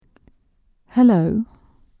Hello.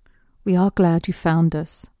 We are glad you found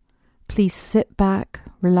us. Please sit back,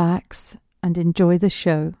 relax, and enjoy the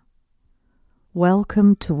show.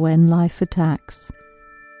 Welcome to When Life Attacks.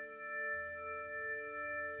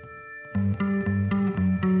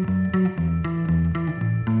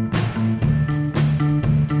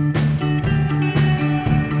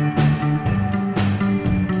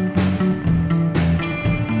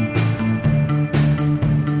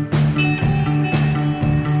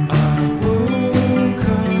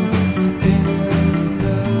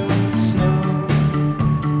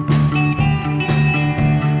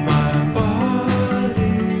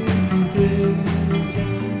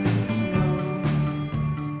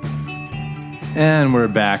 And we're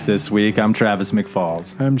back this week. I'm Travis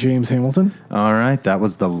McFalls. I'm James Hamilton. All right, that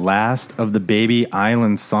was the last of the Baby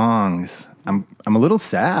Island songs. I'm a little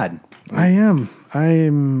sad. I'm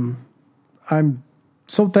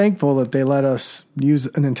so thankful that they let us use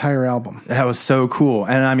an entire album. That was so cool.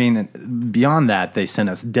 And I mean, beyond that, they sent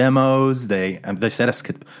us demos. They sent us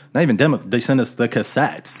not even demos. They sent us the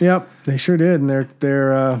cassettes. Yep, they sure did, and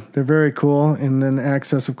they're very cool. And then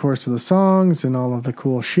access, of course, to the songs and all of the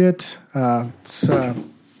cool shit.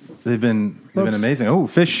 They've been amazing. Oh,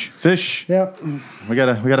 fish. Yep. We got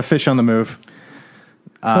a fish on the move.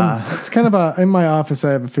 It's kind of in my office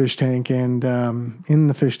I have a fish tank, and in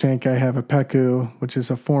the fish tank I have a peku, which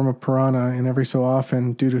is a form of piranha, and every so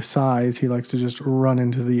often, due to size, he likes to just run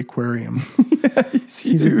into the aquarium. Yeah,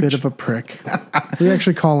 he's a bit of a prick. We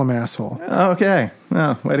actually call him asshole. Okay.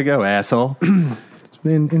 Well, way to go, asshole.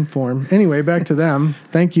 in form. Anyway, back to them.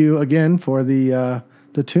 Thank you again for the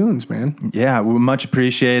tunes, man. Yeah, much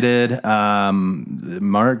appreciated.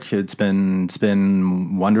 Mark, it's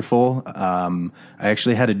been wonderful. I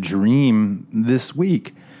actually had a dream this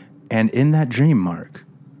week, and in that dream, Mark,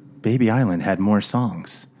 Baby Island had more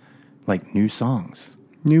songs, like new songs.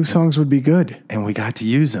 New songs would be good. And we got to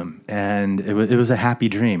use them, and it was a happy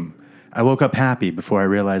dream. I woke up happy before I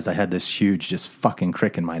realized I had this huge just fucking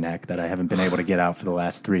crick in my neck that I haven't been able to get out for the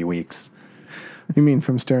last 3 weeks. You mean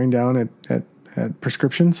from staring down at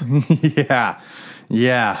prescriptions?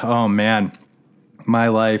 Yeah. Oh man, my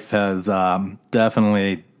life has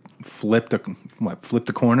definitely flipped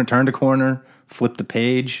a corner, turned a corner, flipped a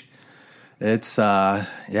page. It's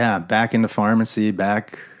back into pharmacy,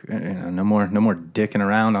 back. No more dicking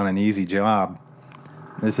around on an easy job.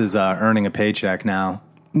 This is earning a paycheck now.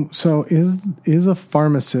 So is a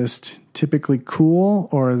pharmacist typically cool,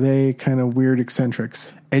 or are they kind of weird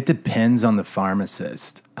eccentrics? It depends on the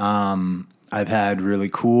pharmacist. I've had really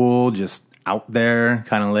cool, just out there,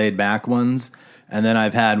 kind of laid back ones. And then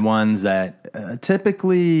I've had ones that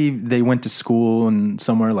typically they went to school in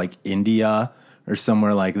somewhere like India or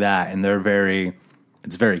somewhere like that. And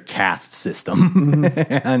it's very caste system.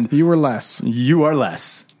 Mm-hmm. And you are less. You are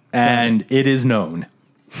less. And it is known.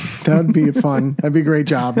 That would be fun. That'd be a great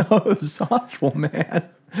job. That was awful, man.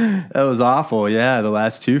 That was awful. Yeah, the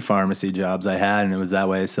last 2 pharmacy jobs I had, and it was that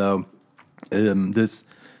way. So this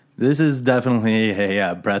is definitely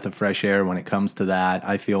a breath of fresh air when it comes to that.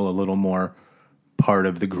 I feel a little more part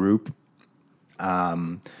of the group.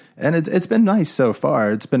 And it's been nice so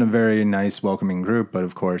far. It's been a very nice, welcoming group. But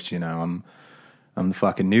of course, I'm the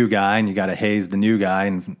fucking new guy, and you got to haze the new guy.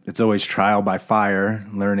 And it's always trial by fire,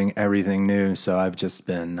 learning everything new. So I've just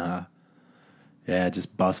been,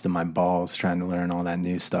 just busting my balls trying to learn all that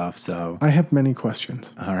new stuff. So I have many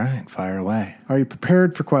questions. All right, fire away. Are you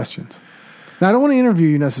prepared for questions? Now, I don't want to interview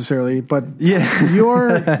you necessarily, but yeah,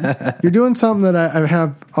 you're doing something that I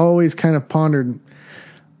have always kind of pondered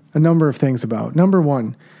a number of things about. Number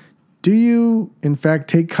one, do you, in fact,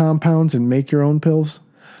 take compounds and make your own pills?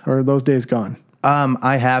 Or are those days gone?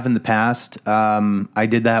 I have in the past. I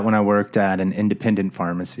did that when I worked at an independent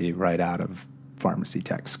pharmacy right out of pharmacy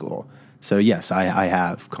tech school. So, yes, I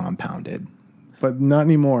have compounded. But not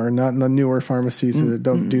anymore, not in the newer pharmacies that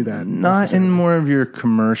don't do that. Not in more of your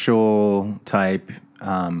commercial type,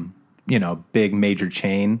 big major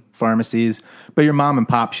chain pharmacies. But your mom and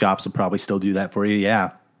pop shops will probably still do that for you,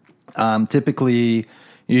 yeah. Typically,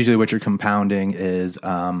 usually what you're compounding is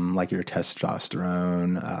like your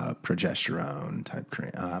testosterone, progesterone type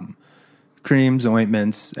creams,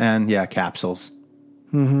 ointments, and, capsules.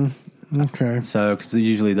 Mm-hmm. Okay. So, because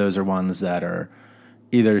usually those are ones that are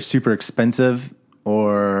either super expensive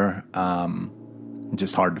or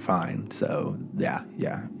just hard to find. So, you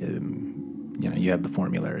have the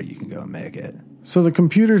formulary, you can go and make it. So the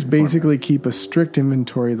computers basically keep a strict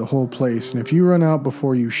inventory of the whole place. And if you run out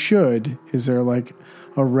before you should, is there like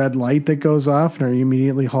a red light that goes off, and are you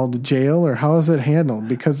immediately hauled to jail, or how is it handled?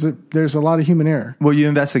 Because there's a lot of human error. Well, you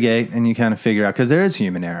investigate and you kind of figure out, because there is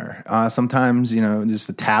human error. Sometimes, just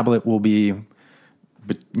a tablet will be,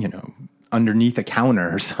 underneath a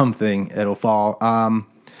counter or something. It'll fall.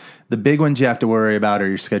 The big ones you have to worry about are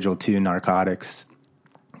your Schedule II narcotics.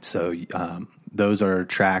 So those are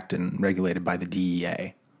tracked and regulated by the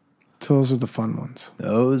DEA. So those are the fun ones.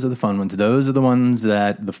 Those are the fun ones. Those are the ones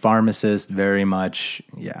that the pharmacist very much,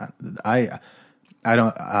 I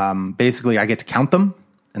don't, basically I get to count them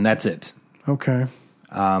and that's it. Okay.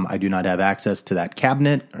 I do not have access to that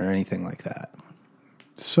cabinet or anything like that.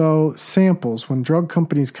 So samples, when drug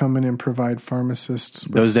companies come in and provide pharmacists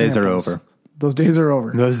with those days samples, are over. Those days are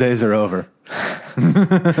over. Those days are over.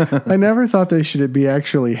 I never thought they should be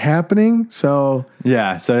actually happening. So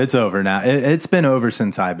yeah, so it's over now. It's been over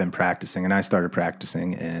since I've been practicing, and I started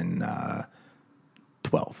practicing in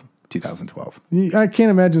 2012. I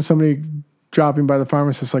can't imagine somebody dropping by the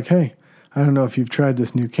pharmacist like, hey, I don't know if you've tried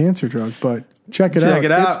this new cancer drug, but check it out.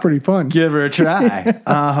 It's pretty fun. Give her a try.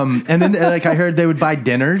 And then I heard they would buy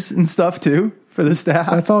dinners and stuff too for the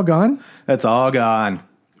staff. That's all gone? That's all gone.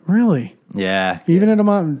 Really? Yeah. Even at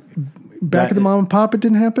at the mom and pop, it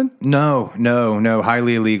didn't happen? No.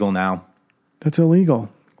 Highly illegal now. That's illegal.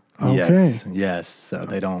 Okay. Yes. So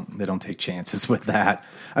they don't take chances with that.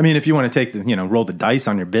 I mean, if you want to take roll the dice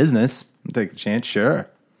on your business, take the chance, sure.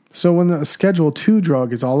 So when the Schedule II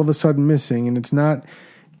drug is all of a sudden missing and it's not,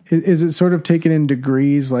 is it sort of taken in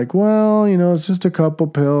degrees like, well, it's just a couple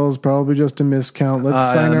pills, probably just a miscount.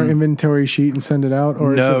 Let's sign our inventory sheet and send it out?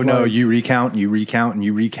 Or no, you recount,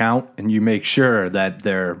 and you make sure that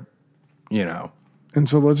they're, And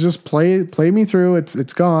so let's just play me through.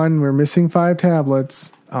 It's gone. We're missing 5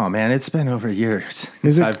 tablets. Oh, man, it's been over years.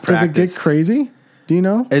 Does it get crazy? Do you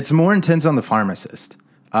know? It's more intense on the pharmacist.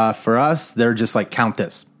 For us, they're just like, count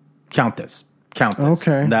this.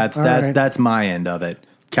 Okay. That's my end of it.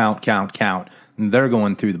 Count. And they're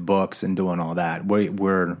going through the books and doing all that.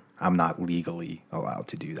 I'm not legally allowed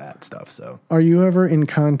to do that stuff. So, are you ever in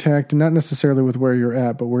contact, not necessarily with where you're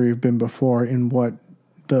at, but where you've been before, in what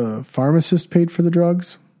the pharmacist paid for the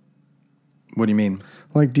drugs? What do you mean?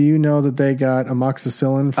 Like, do you know that they got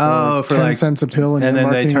amoxicillin for 10 cents a pill, and then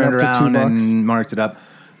they turned around $2 and marked it up?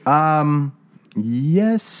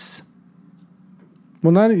 Yes.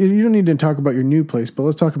 Well, you don't need to talk about your new place, but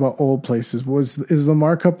let's talk about old places. Is the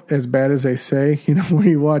markup as bad as they say? Where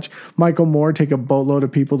you watch Michael Moore take a boatload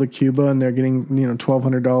of people to Cuba and they're getting $1,200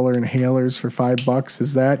 inhalers for $5.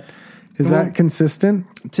 Is that consistent?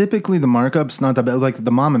 Typically, the markup's not that bad. Like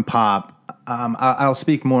the mom and pop, I'll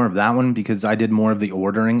speak more of that one because I did more of the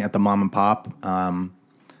ordering at the mom and pop. When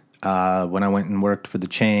I went and worked for the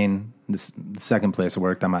chain, the second place I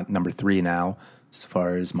worked, I'm at number 3 now as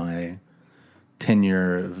far as my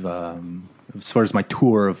tenure as far as my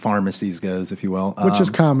tour of pharmacies goes, if you will. Which is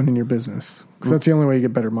common in your business because that's the only way you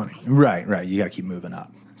get better money. Right. You got to keep moving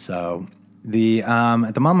up. So at the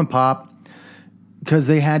mom and pop, because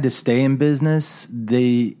they had to stay in business,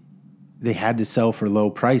 they had to sell for low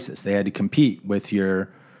prices. They had to compete with your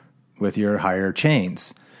higher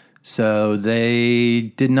chains. So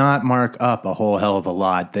they did not mark up a whole hell of a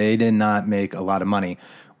lot. They did not make a lot of money.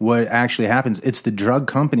 What actually happens, it's the drug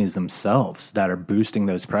companies themselves that are boosting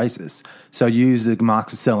those prices. So use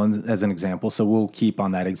amoxicillin as an example. So we'll keep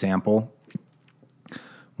on that example.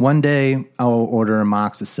 One day I'll order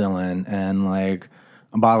amoxicillin and like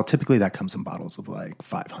a bottle, typically that comes in bottles of like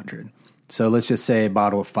 500. So let's just say a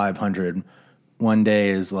bottle of 500 one day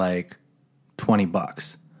is like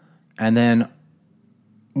 $20. And then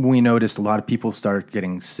we noticed a lot of people start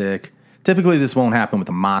getting sick. Typically this won't happen with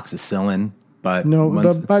amoxicillin. But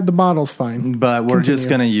the model's fine. But we're just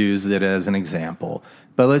going to use it as an example.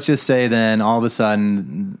 But let's just say then all of a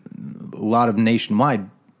sudden, a lot of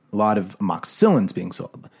amoxicillin's being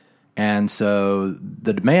sold. And so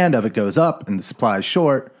the demand of it goes up and the supply is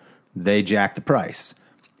short, they jack the price.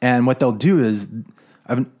 And what they'll do is,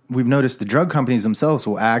 we've noticed the drug companies themselves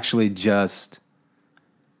will actually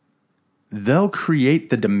they'll create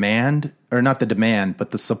the demand, or not the demand,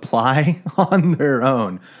 but the supply on their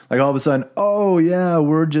own. Like all of a sudden, oh yeah,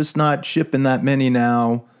 we're just not shipping that many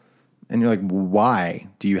now. And you're like, why?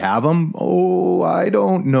 Do you have them? Oh, I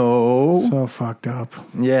don't know. So fucked up.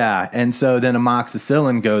 Yeah. And so then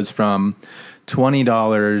amoxicillin goes from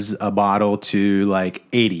 $20 a bottle to like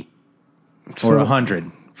 80 or 100.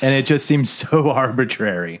 And it just seems so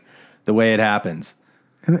arbitrary the way it happens.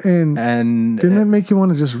 And didn't that make you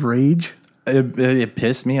want to just rage? It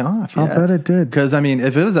pissed me off. I'll bet it did. Because, I mean,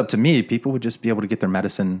 if it was up to me, people would just be able to get their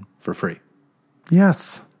medicine for free.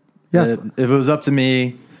 Yes. If it was up to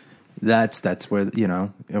me, that's where,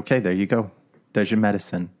 okay, there you go. There's your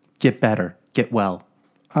medicine. Get better. Get well.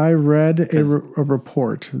 I read a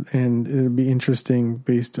report, and it'd be interesting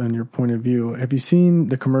based on your point of view. Have you seen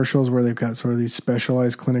the commercials where they've got sort of these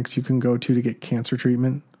specialized clinics you can go to get cancer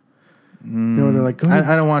treatment? They're like,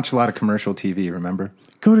 I don't watch a lot of commercial TV, remember?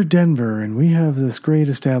 Go to Denver, and we have this great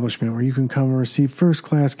establishment where you can come and receive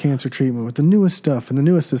first-class cancer treatment with the newest stuff and the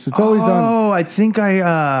newest this. It's always on. Oh, I think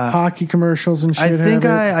hockey commercials and shit.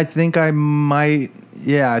 I think I might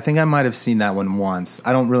have seen that one once.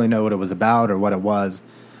 I don't really know what it was about or what it was,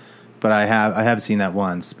 but I have seen that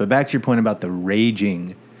once. But back to your point about the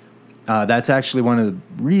raging, that's actually one of the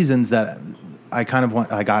reasons that I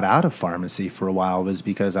got out of pharmacy for a while, was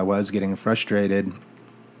because I was getting frustrated.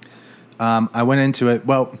 I went into it.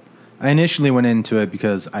 Well, I initially went into it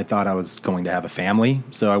because I thought I was going to have a family.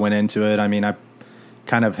 So I went into it. I mean, I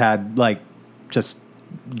kind of had just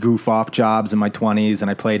goof off jobs in my 20s,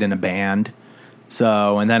 and I played in a band.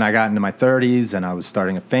 So, and then I got into my 30s and I was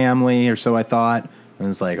starting a family, or so I thought. And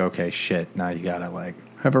it's like, okay, shit. Now you gotta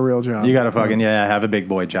have a real job. You gotta fucking, have a big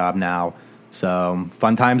boy job now. So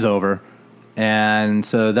fun time's over. And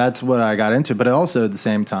so that's what I got into. But also at the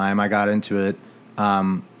same time, I got into it.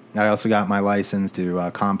 I also got my license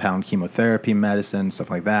to compound chemotherapy medicine, stuff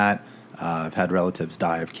like that. I've had relatives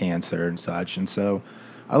die of cancer and such. And so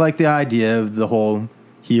I like the idea of the whole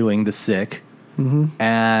healing the sick. Mm-hmm.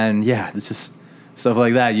 And it's just stuff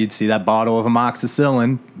like that. You'd see that bottle of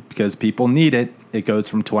amoxicillin because people need it. It goes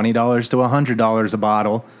from $20 to $100 a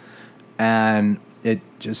bottle. And it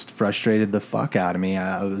just frustrated the fuck out of me.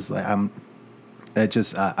 I was like,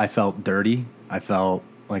 I felt dirty. I felt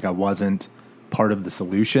like I wasn't part of the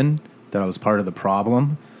solution, that I was part of the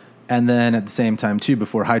problem. And then at the same time too,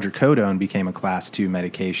 before hydrocodone became a class 2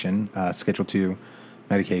 medication, schedule 2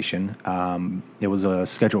 medication, it was a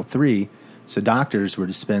schedule 3. So doctors were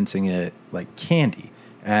dispensing it like candy,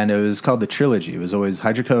 and it was called the trilogy. It was always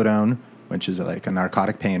hydrocodone, which is like a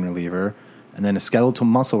narcotic pain reliever, and then a skeletal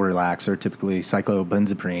muscle relaxer, typically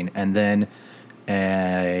cyclobenzaprine, and then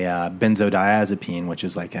a benzodiazepine, which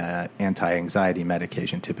is like an anti-anxiety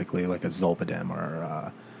medication, typically like a Zolpidem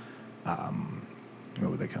or what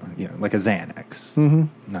would they call it? Like a Xanax. Mm-hmm.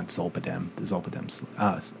 Not Zolpidem. The Zolpidem's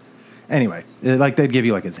anyway, they'd give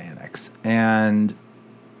you like a Xanax. And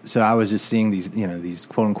so I was just seeing these, these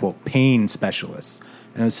quote unquote pain specialists,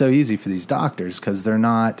 and it was so easy for these doctors because they're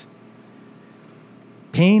not.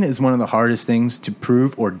 Pain is one of the hardest things to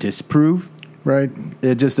prove or disprove. Right.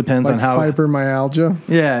 It just depends on how fibromyalgia.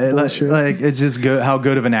 Yeah, it's just how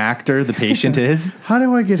good of an actor the patient is. How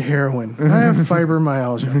do I get heroin? I have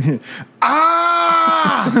fibromyalgia.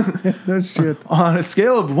 No shit. On a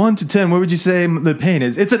scale of 1 to 10, what would you say the pain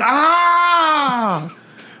is? It's an ah.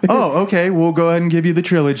 Oh, okay. We'll go ahead and give you the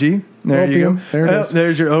trilogy. There opium. You go. There it is.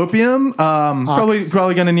 There's your opium. Probably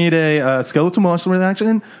going to need a skeletal muscle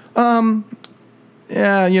relaxation.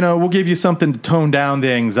 We'll give you something to tone down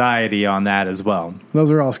the anxiety on that as well. Those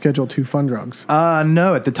are all Schedule 2 fun drugs.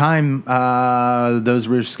 No, at the time, those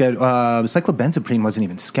were scheduled. Cyclobenzaprine wasn't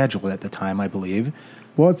even scheduled at the time, I believe.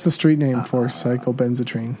 What's the street name for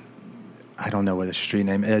cyclobenzaprine? I don't know what the street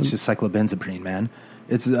name is. It's just cyclobenzaprine, man.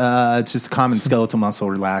 It's just a common skeletal muscle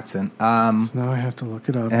relaxant. So now I have to look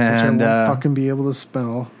it up, and which I won't fucking be able to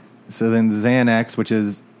spell. So then Xanax, which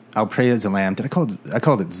is alprazolam. I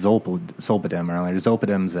called it Zolpidem earlier.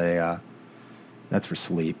 Zolpidem's that's for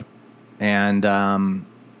sleep, and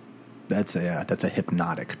that's a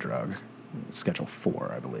hypnotic drug, Schedule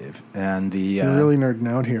 4, I believe. And you're really nerding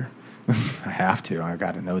out here. I have to. I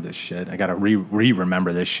got to know this shit. I got to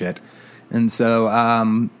remember this shit. And so,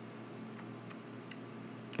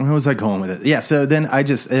 where was I going with it? Yeah. So then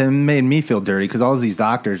it made me feel dirty because all these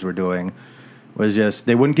doctors were doing was just,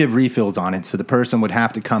 they wouldn't give refills on it. So the person would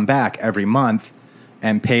have to come back every month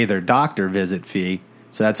and pay their doctor visit fee.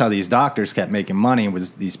 So that's how these doctors kept making money,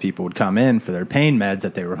 was these people would come in for their pain meds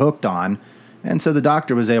that they were hooked on. And so the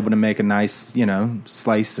doctor was able to make a nice,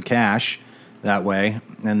 slice of cash that way.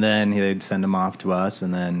 And then they'd send them off to us.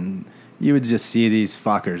 And then you would just see these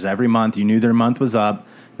fuckers every month. You knew their month was up.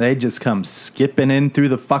 They'd just come skipping in through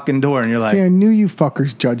the fucking door, and you're like... See, I knew you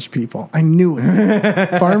fuckers judged people. I knew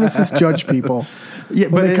it. Pharmacists judge people. Yeah,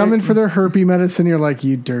 when they come in for their herpes medicine, you're like,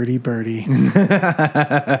 you dirty birdie. If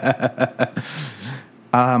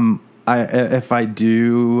I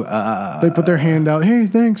do... they put their hand out. Hey,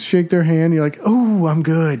 thanks. Shake their hand. You're like, oh, I'm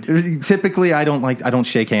good. Typically, I don't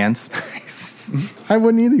shake hands. I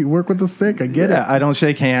wouldn't either. You work with the sick. I get it. I don't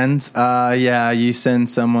shake hands. You send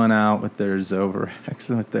someone out with their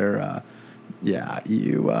Zovarex, with their,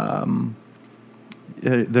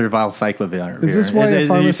 They're valcyclovir. Is this why a you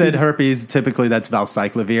pharmacy- said herpes? Typically, that's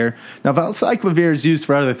valcyclovir. Now, valcyclovir is used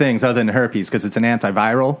for other things other than herpes because it's an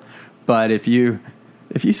antiviral. But if you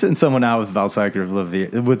send someone out with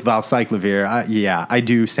valcyclovir, I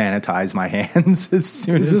do sanitize my hands as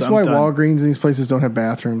soon as Is this I'm why done. Walgreens and these places don't have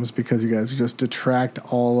bathrooms? Because you guys just detract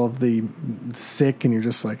all of the sick, and you're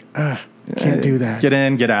just like, can't do that. Get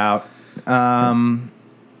in, get out.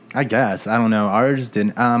 I guess. I don't know. Ours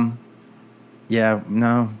didn't. No,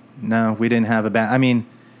 we didn't have a bath. I mean,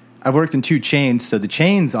 I've worked in 2 chains, so the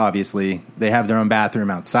chains, obviously, they have their own bathroom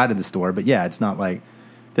outside of the store. But yeah, it's not like,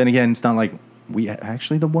 then again, it's not like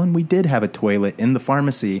the one we did have a toilet in the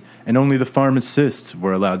pharmacy, and only the pharmacists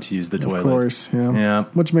were allowed to use the toilet. Of course, yeah. Yeah.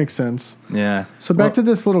 Which makes sense. Yeah. So back to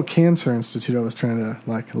this little cancer institute I was trying to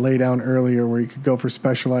lay down earlier where you could go for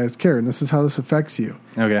specialized care, and this is how this affects you.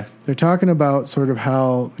 Okay. They're talking about sort of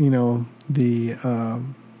how,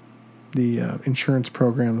 the insurance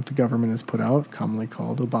program that the government has put out, commonly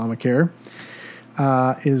called Obamacare,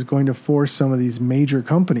 is going to force some of these major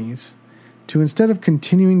companies to, instead of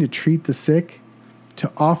continuing to treat the sick,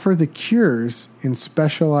 to offer the cures in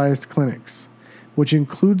specialized clinics, which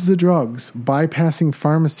includes the drugs, bypassing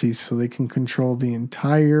pharmacies so they can control the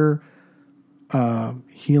entire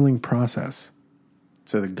healing process.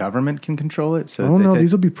 So the government can control it?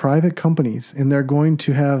 These will be private companies, and they're going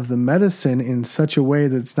to have the medicine in such a way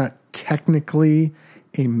that it's not technically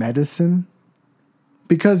a medicine.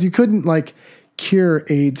 Because you couldn't, cure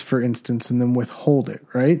AIDS, for instance, and then withhold it,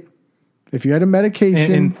 right? If you had a medication...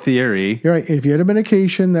 In theory. You're right. If you had a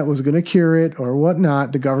medication that was going to cure it or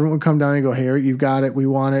whatnot, the government would come down and go, hey, you got it, we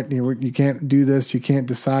want it, you can't do this, you can't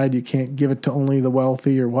decide, you can't give it to only the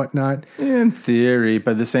wealthy or whatnot. In theory,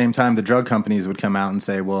 but at the same time, the drug companies would come out and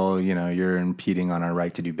say, well, you're impeding on our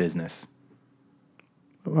right to do business.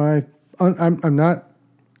 I'm not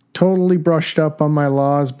totally brushed up on my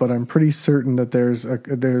laws, but I'm pretty certain that there's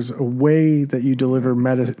a way that you deliver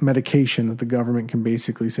medication that the government can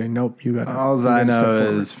basically say, nope, you got to. All I know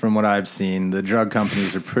is, from what I've seen, the drug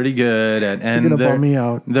companies are pretty good at, and they're going to bum me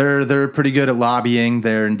out. They're pretty good at lobbying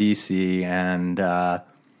there in DC, and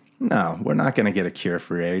no, we're not going to get a cure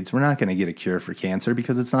for AIDS. We're not going to get a cure for cancer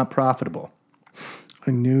because it's not profitable.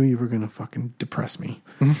 I knew you were going to fucking depress me.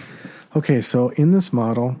 Okay, so in this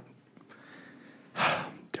model.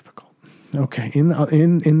 Okay,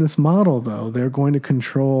 in this model, though, they're going to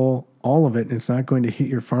control all of it, and it's not going to hit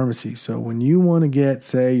your pharmacy. So when you want to get,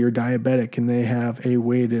 say, you're diabetic, and they have a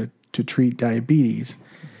way to treat diabetes,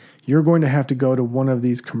 you're going to have to go to one of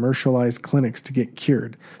these commercialized clinics to get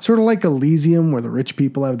cured. Sort of like Elysium, where the rich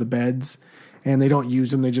people have the beds, and they don't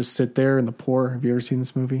use them. They just sit there, and the poor... Have you ever seen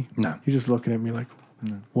this movie? No. You're just looking at me like...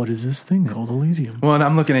 No. What is this thing called Elysium? Well, and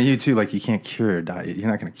I'm looking at you, too, like you can't cure you're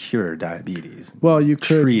not going to cure diabetes. Well, you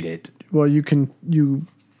could... Treat it. Well, you can...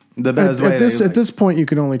 The best way... At this point, you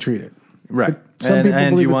can only treat it. Right.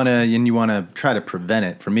 And you want to try to prevent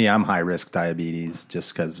it. For me, I'm high-risk diabetes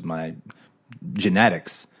just because my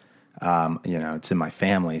genetics, it's in my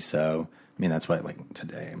family. So, I mean, that's why,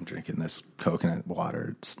 today I'm drinking this coconut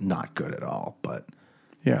water. It's not good at all, but,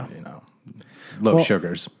 yeah, low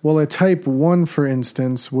sugars. Well, a type 1, for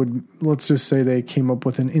instance, would, let's just say they came up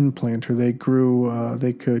with an implant, or they grew,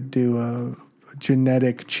 they could do a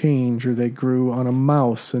genetic change, or they grew on a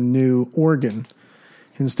mouse a new organ.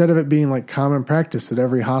 Instead of it being common practice at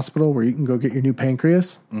every hospital where you can go get your new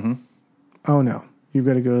pancreas, oh no, you've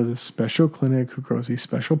got to go to this special clinic who grows these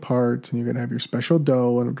special parts, and you're going to have your special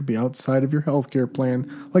dough, and it'll be outside of your healthcare plan,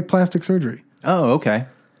 like plastic surgery. Oh, okay.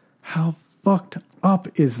 How fucked up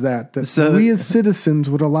is that we as citizens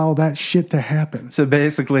would allow that shit to happen? So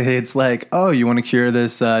basically, it's like, oh, you want to cure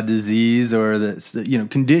this disease or this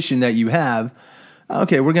condition that you have?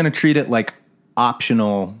 Okay, we're going to treat it like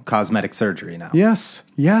optional cosmetic surgery now. Yes.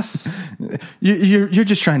 You're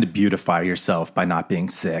just trying to beautify yourself by not being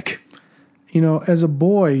sick. As a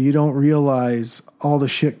boy, you don't realize all the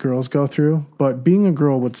shit girls go through, but being a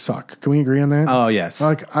girl would suck. Can we agree on that? Oh, yes.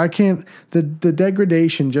 I can't, the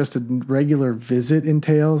degradation just a regular visit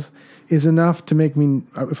entails is enough to make me,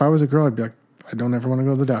 if I was a girl, I'd be like, I don't ever want to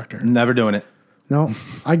go to the doctor. Never doing it. No,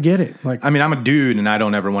 I get it. I'm a dude, and I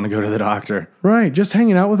don't ever want to go to the doctor. Right. Just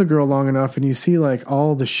hanging out with a girl long enough, and you see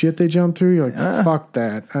all the shit they jump through, you're like, fuck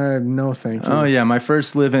that. No, thank you. Oh, yeah. My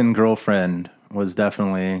first live-in girlfriend was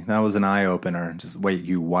definitely, that was an eye-opener. Just, wait,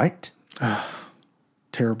 you what?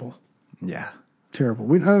 Terrible. Yeah.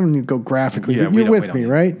 Terrible. I don't need to go graphically, Yeah, but you're with me,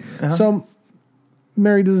 right? Uh-huh. So,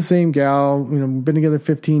 married to the same gal, been together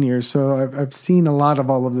 15 years, so I've seen a lot of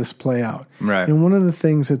all of this play out. Right. And one of the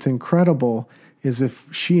things that's incredible is if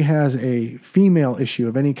she has a female issue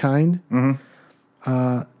of any kind,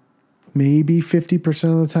 maybe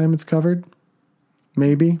 50% of the time it's covered.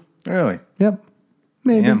 Maybe. Really? Yep.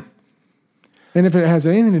 Maybe. Damn. And if it has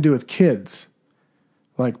anything to do with kids,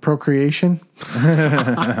 like procreation,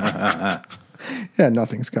 yeah,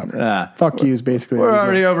 nothing's covered. Fuck you is basically. We're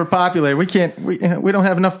already overpopulated. We don't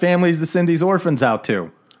have enough families to send these orphans out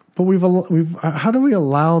to. But how do we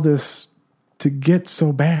allow this to get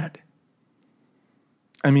so bad?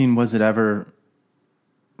 I mean, was it ever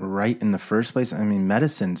right in the first place? I mean,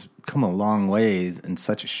 medicine's come a long ways in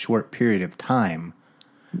such a short period of time.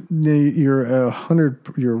 You're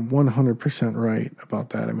 100% right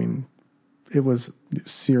about that. I mean, it was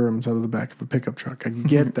serums out of the back of a pickup truck. I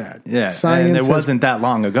get that. Yeah, science and it wasn't that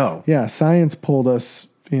long ago. Yeah, science pulled us.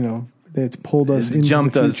 It's pulled us into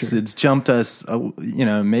the future. It's jumped us.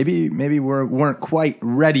 Maybe we weren't quite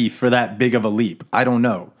ready for that big of a leap. I don't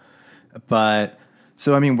know, but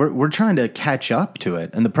so I mean, we're trying to catch up to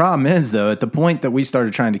it, and the problem is though, at the point that we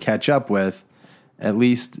started trying to catch up with, at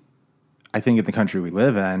least I think in the country we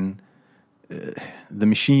live in, the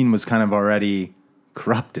machine was kind of already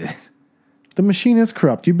corrupted. The machine is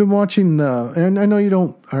corrupt. You've been watching, and I know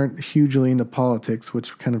you aren't hugely into politics,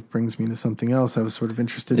 which kind of brings me to something else I was sort of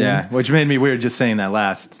interested in. Yeah, which made me weird just saying that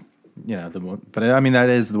last, but I mean, that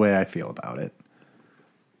is the way I feel about it.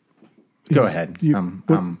 Go ahead.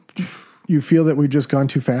 You feel that we've just gone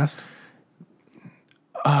too fast?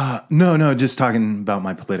 No, just talking about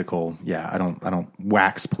my political. Yeah, I don't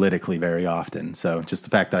wax politically very often. So just the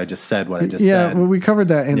fact that I just said what I just said. Yeah, well, we covered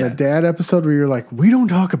that in the dad episode where you're like, we don't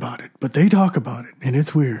talk about it, but they talk about it, and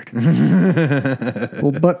it's weird.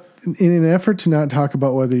 Well, but in an effort to not talk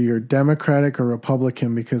about whether you're Democratic or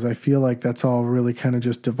Republican, because I feel like that's all really kind of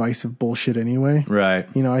just divisive bullshit anyway. Right.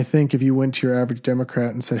 I think if you went to your average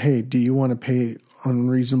Democrat and said, hey, do you want to pay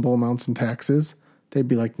unreasonable amounts in taxes? They'd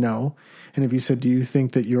be like, no. And if you said, do you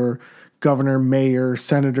think that your governor, mayor,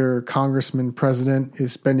 senator, congressman, president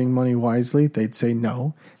is spending money wisely? They'd say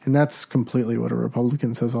no. And that's completely what a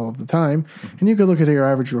Republican says all of the time. And you could look at your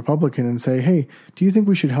average Republican and say, hey, do you think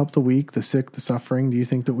we should help the weak, the sick, the suffering? Do you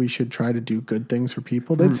think that we should try to do good things for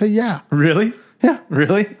people? They'd say, yeah. Really? Yeah.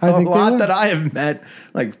 Really? I think a lot that I have met,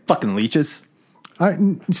 like fucking leeches. I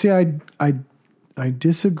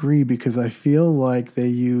disagree because I feel like they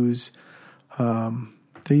use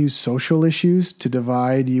social issues to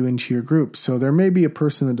divide you into your group. So there may be a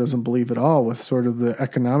person that doesn't believe at all with sort of the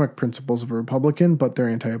economic principles of a Republican, but they're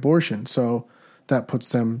anti-abortion. So that puts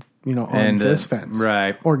them, on this fence.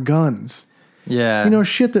 Right. Or guns. Yeah.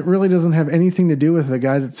 Shit that really doesn't have anything to do with the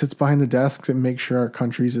guy that sits behind the desk and makes sure our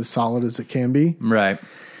country's as solid as it can be. Right.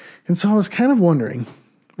 And so I was kind of wondering,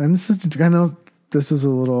 and I know this is a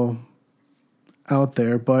little out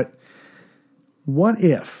there, but what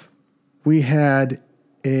if we had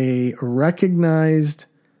a recognized,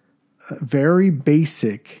 very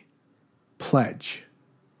basic pledge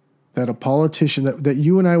that a politician, that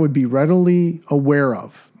you and I would be readily aware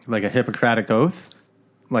of? Like a Hippocratic oath?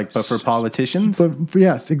 But for politicians? But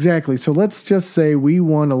yes, exactly. So let's just say we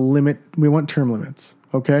want term limits,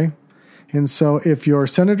 okay? And so if you're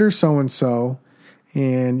Senator so-and-so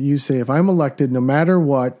and you say, if I'm elected, no matter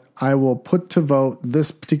what, I will put to vote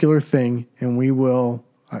this particular thing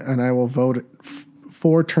and I will vote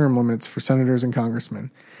 4 term limits for senators and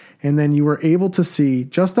congressmen. And then you were able to see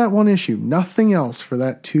just that one issue, nothing else for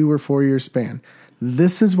that 2 or 4 year span.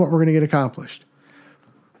 This is what we're going to get accomplished.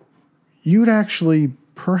 You'd actually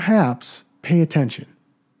perhaps pay attention.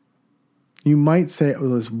 You might say,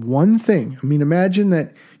 well, there's one thing. I mean, imagine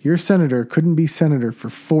that your senator couldn't be senator for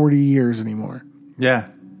 40 years anymore. Yeah.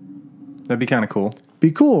 That'd be kind of cool.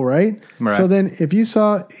 Be cool, right? Right? So then if you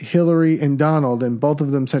saw Hillary and Donald and both of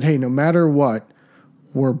them said, hey, no matter what,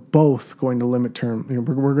 we're both going to limit term.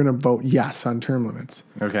 We're going to vote yes on term limits.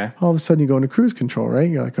 Okay. All of a sudden you go into cruise control, right?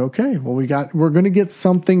 You're like, okay, well, we're going to get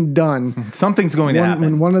something done. Something's going to happen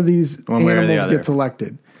when one of these animals gets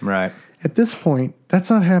elected. Right. At this point, that's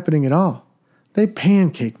not happening at all. They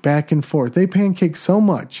pancake back and forth. They pancake so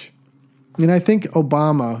much. And I think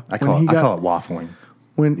Obama, I call it waffling.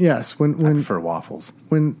 I prefer waffles.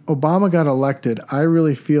 When Obama got elected, I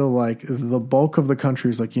really feel like the bulk of the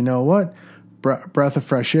country is like, you know what? Breath of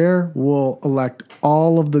fresh air. We'll elect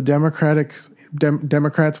all of the Democrats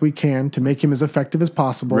we can to make him as effective as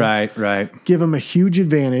possible. Right. Give him a huge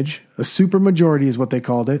advantage. A super majority is what they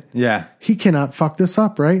called it. Yeah. He cannot fuck this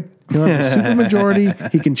up, right? He'll have the super majority.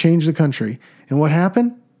 He can change the country. And what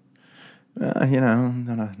happened? Not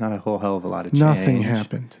a whole hell of a lot of change. Nothing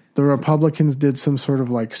happened. The Republicans did some sort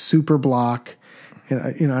of like super block.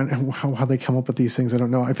 How they come up with these things, I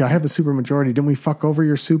don't know. If I have a super majority, didn't we fuck over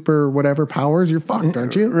your super whatever powers? You're fucked,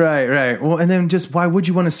 aren't you? Right. Well, and then just why would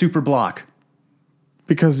you want a super block?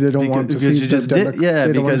 Because they don't want to see they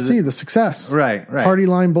don't want to see the success. Right. Party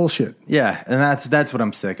line bullshit. Yeah, and that's what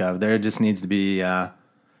I'm sick of. There just needs to be God,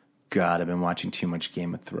 I've been watching too much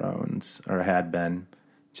Game of Thrones, or had been.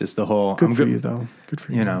 Just the whole Good for you though. Good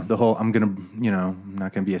for you. You know, the whole I'm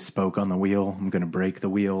not gonna be a spoke on the wheel. I'm gonna break the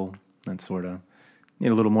wheel. That sort of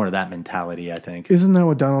need a little more of that mentality, I think. Isn't that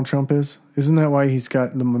what Donald Trump is? Isn't that why he's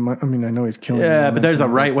got the I mean, I know he's killing Yeah, but there's a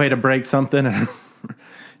right way to break something.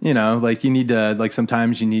 You know, like you need to, like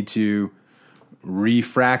sometimes you need to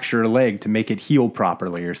refracture a leg to make it heal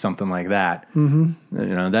properly or something like that. Mm-hmm.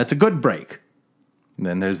 You know, that's a good break. And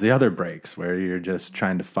then there's the other breaks where you're just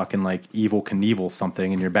trying to fucking like evil Knievel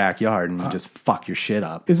something in your backyard and you just fuck your shit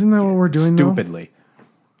up. Isn't that what we're doing stupidly?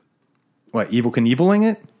 What, evil Knieveling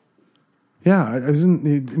it? Yeah, isn't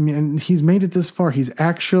I mean, he's made it this far. He's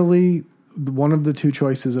actually one of the two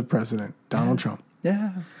choices of president, Donald Trump.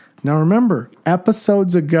 Yeah. Now remember,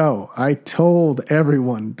 episodes ago, I told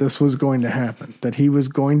everyone this was going to happen, that he was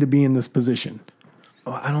going to be in this position.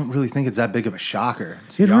 Well, I don't really think it's that big of a shocker.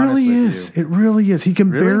 It really is. It really is. He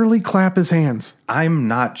can barely clap his hands. I'm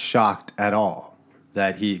not shocked at all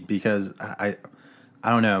that because I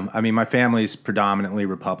don't know. I mean, my family's predominantly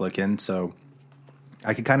Republican, so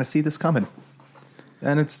I could kind of see this coming.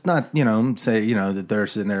 And it's not, that they're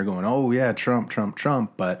sitting there going, oh, yeah, Trump, Trump,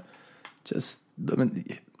 Trump, but just...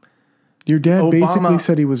 Your dad basically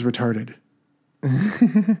said he was retarded.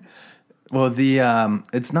 Well,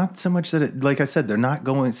 it's not so much that like I said, they're not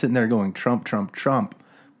sitting there going Trump, Trump, Trump,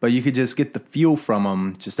 but you could just get the feel from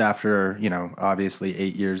them just after, obviously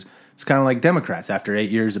 8 years. It's kind of like Democrats after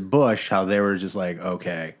 8 years of Bush, how they were just like,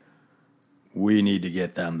 okay, we need to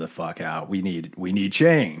get them the fuck out. We need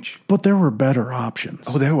change. But there were better options.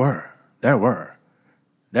 Oh, there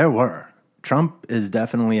were. Trump is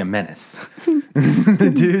definitely a menace.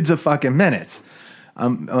 The dude's a fucking menace. All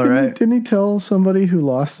right. Didn't he tell somebody who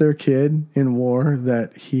lost their kid in war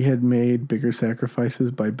that he had made bigger sacrifices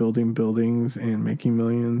by building buildings and making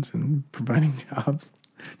millions and providing jobs?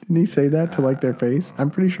 Didn't he say that to their face? I'm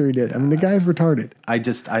pretty sure he did. I mean, the guy's retarded.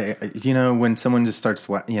 When someone just starts,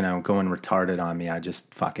 going retarded on me,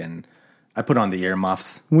 I put on the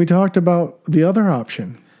earmuffs. We talked about the other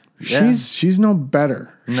option. Yeah. She's no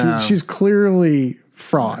better. No. She's clearly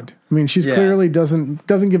fraud. I mean, she's clearly doesn't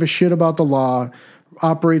give a shit about the law,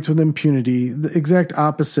 operates with impunity, the exact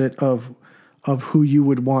opposite of who you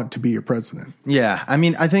would want to be your president. Yeah. I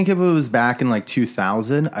mean, I think if it was back in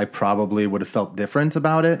 2000, I probably would have felt different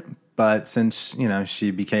about it. But since,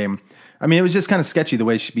 she became, I mean, it was just kind of sketchy the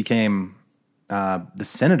way she became the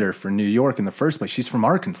senator for New York in the first place. She's from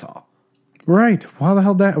Arkansas. Right. Why the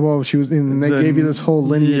hell that? Well, she was in, and they gave you this whole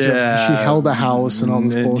lineage of she held a house and all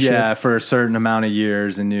this bullshit. Yeah, for a certain amount of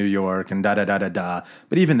years in New York and da-da-da-da-da.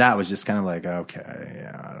 But even that was just kind of like, okay,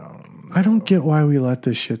 yeah, I don't get why we let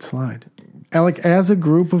this shit slide. As a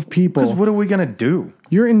group of people. Because what are we going to do?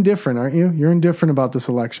 You're indifferent, aren't you? You're indifferent about this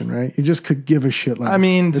election, right? You just could give a shit less. I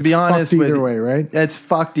mean, to be honest, fucked either way, right? It's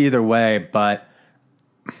fucked either way, but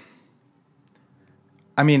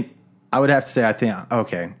I mean, I would have to say,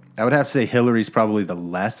 I would have to say Hillary's probably the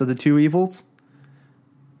less of the two evils,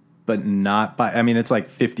 but not by, I mean, it's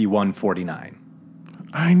like 51-49.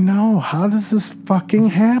 I know. How does this fucking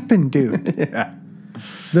happen, dude? Yeah.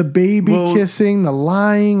 The baby kissing, the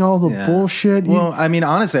lying, all the bullshit. Well, I mean,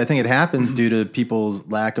 honestly, I think it happens due to people's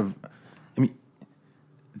lack of, I mean,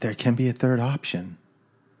 there can be a third option.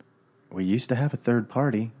 We used to have a third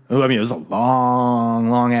party. Oh, I mean, it was a long,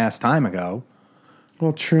 long ass time ago.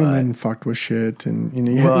 Well, Truman fucked with shit, and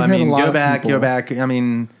you well, had a lot go back. I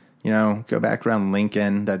mean, go back around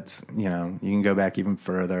Lincoln. That's you can go back even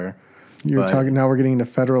further. You're talking now. We're getting into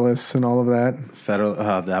Federalists and all of that.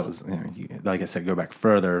 That was like I said, go back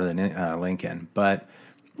further than Lincoln. But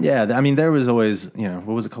yeah, I mean, there was always what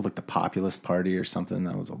was it called, like the Populist Party or something?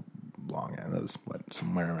 That was that was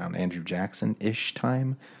somewhere around Andrew Jackson ish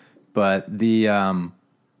time. But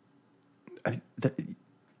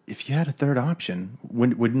if you had a third option,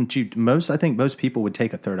 wouldn't you? I think most people would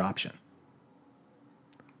take a third option.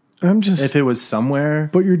 If it was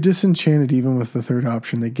somewhere. But you're disenchanted even with the third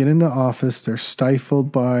option. They get into office, they're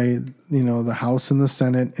stifled by the House and the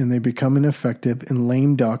Senate, and they become ineffective and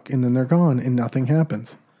lame duck, and then they're gone, and nothing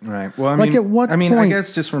happens. Right. Well, at what point? I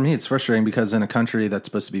guess just for me, it's frustrating because in a country that's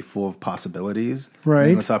supposed to be full of possibilities,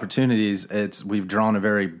 endless opportunities, we've drawn a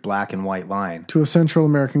very black and white line to a Central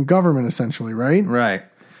American government, essentially, right? Right.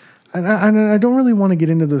 And I don't really want to get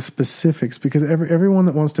into the specifics because everyone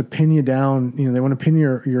that wants to pin you down, they want to pin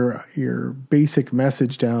your basic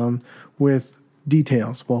message down with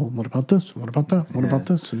details. Well, what about this? What about that? What about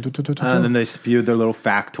this? And then they spew their little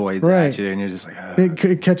factoids at you, and you're just like,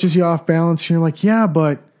 it catches you off balance. And you're like, yeah,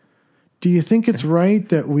 but do you think it's right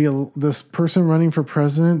that this person running for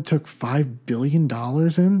president took $5 billion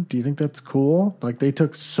in? Do you think that's cool? Like, they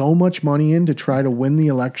took so much money in to try to win the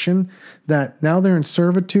election that now they're in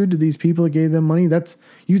servitude to these people that gave them money.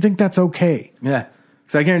 You think that's okay? Yeah.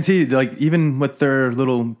 Because I guarantee you, like, even with their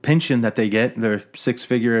little pension that they get, their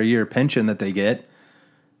 6-figure a year pension that they get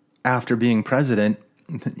after being president,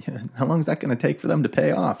 how long is that going to take for them to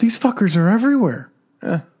pay off? These fuckers are everywhere.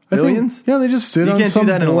 Yeah. Billions? They just sit on some board. You can't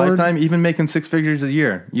do that in a lifetime, even making 6 figures a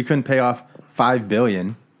year. You couldn't pay off $5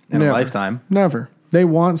 billion in a lifetime. Never. They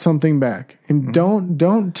want something back. And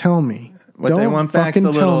don't tell me. What they want back is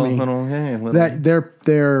a little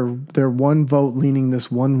that their one vote leaning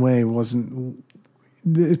this one way wasn't.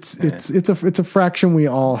 It's a fraction we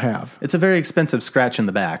all have. It's a very expensive scratch in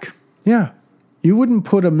the back. Yeah, you wouldn't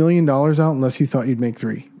put $1 million out unless you thought you'd make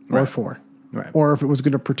 3 or 4, right? Or if it was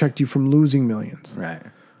going to protect you from losing millions, right?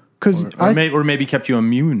 Or maybe kept you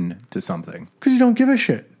immune to something because you don't give a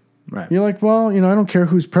shit. Right. You're like, well, I don't care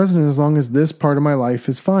who's president as long as this part of my life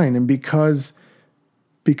is fine. And because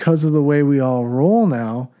of the way we all roll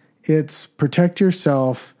now, it's protect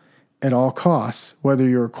yourself at all costs, whether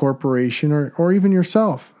you're a corporation or even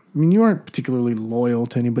yourself. I mean, you aren't particularly loyal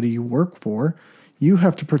to anybody you work for. You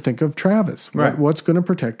have to think of Travis. Right. What's going to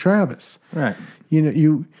protect Travis? Right.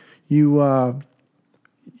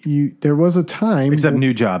 There was a time. Except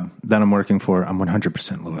new job that I'm working for, I'm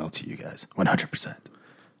 100% loyal to you guys. 100%.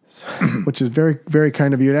 Which is very, very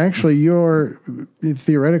kind of you. And actually,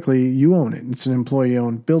 theoretically, you own it. It's an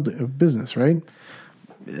employee-owned business, right?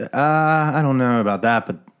 I don't know about that,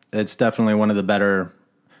 but it's definitely one of the better,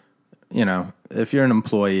 if you're an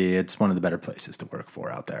employee, it's one of the better places to work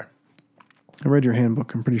for out there. I read your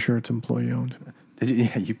handbook. I'm pretty sure it's employee-owned.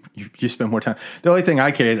 Yeah, you spent more time. The only thing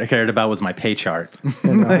I cared about was my pay chart.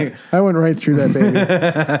 And, I went right through that, baby.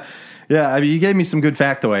 Yeah, I mean, you gave me some good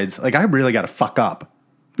factoids. Like, I really got to fuck up.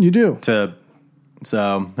 You do. So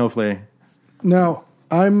hopefully. Now,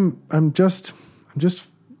 I'm just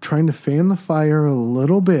trying to fan the fire a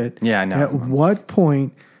little bit. Yeah, I know. At what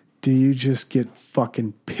point do you just get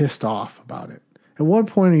fucking pissed off about it? At what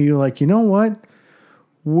point are you like, you know what?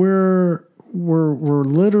 We're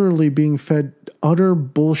literally being fed utter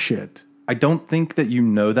bullshit. I don't think that you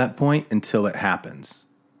know that point until it happens.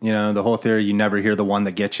 The whole theory, you never hear the one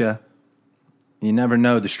that gets you. You never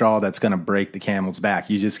know the straw that's going to break the camel's back.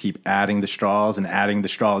 You just keep adding the straws, and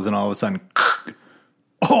all of a sudden,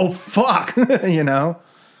 oh, fuck, I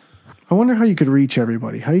wonder how you could reach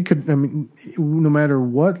everybody. How you could, no matter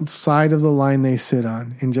what side of the line they sit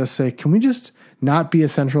on, and just say, can we just not be a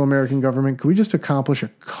Central American government? Can we just accomplish a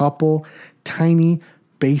couple tiny,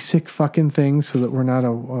 basic fucking things so that we're not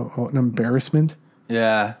an embarrassment?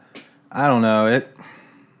 Yeah. I don't know.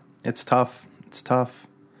 It's tough. It's tough.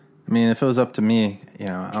 I mean, if it was up to me,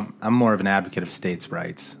 I'm more of an advocate of states'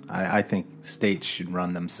 rights. I think states should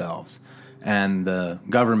run themselves. And the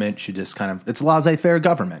government should just it's laissez-faire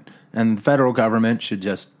government. And the federal government should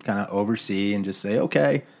just kind of oversee and just say,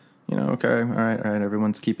 okay, okay, all right,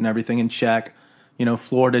 everyone's keeping everything in check.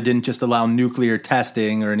 Florida didn't just allow nuclear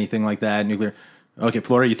testing or anything like that. Okay,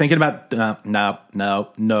 Florida, you thinking about, no.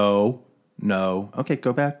 Okay,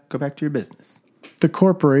 go back to your business. The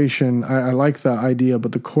corporation, I like the idea,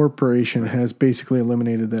 but the corporation has basically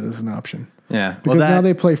eliminated that as an option. Yeah. Because now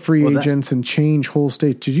they play free agents and change whole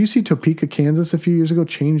states. Did you see Topeka, Kansas a few years ago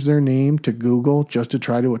change their name to Google just to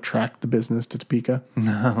try to attract the business to Topeka?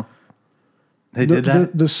 No. They did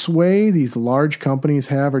that? The sway these large companies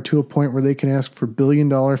have are to a point where they can ask for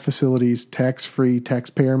billion-dollar facilities, tax-free,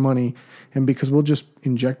 taxpayer money. And because we'll just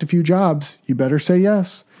inject a few jobs, you better say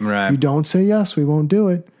yes. Right. You don't say yes, we won't do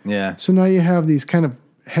it. Yeah. So now you have these kind of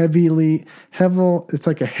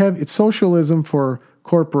it's socialism for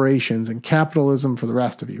corporations and capitalism for the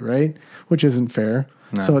rest of you, right? Which isn't fair.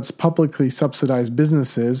 No. So it's publicly subsidized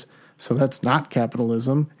businesses, so that's not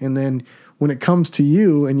capitalism. And then when it comes to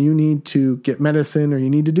you and you need to get medicine or you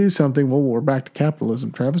need to do something, well, we're back to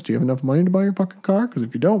capitalism. Travis, do you have enough money to buy your fucking car? Because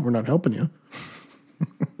if you don't, we're not helping you.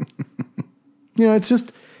 It's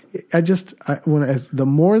just, the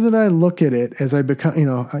more that I look at it as I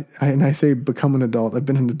become, I say become an adult. I've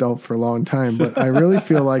been an adult for a long time, but I really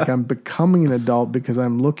feel like I'm becoming an adult because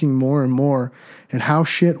I'm looking more and more at how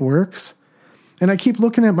shit works. And I keep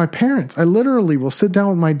looking at my parents. I literally will sit down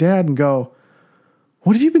with my dad and go,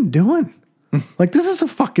 what have you been doing? Like, this is a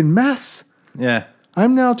fucking mess. Yeah.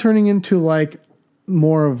 I'm now turning into like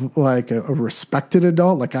more of like a respected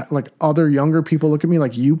adult. Like other younger people look at me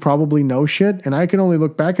like you probably know shit, and I can only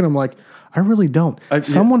look back and I'm like, I really don't.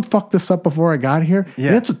 Someone fucked this up before I got here,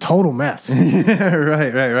 and it's a total mess. Yeah,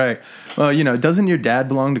 right. Well, doesn't your dad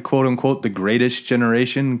belong to quote unquote the greatest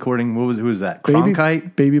generation? According, who was that?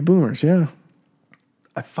 Cronkite? Baby boomers, yeah.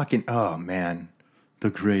 Oh man, the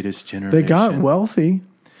greatest generation. They got wealthy.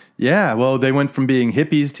 Yeah, well, they went from being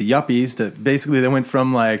hippies to yuppies to basically they went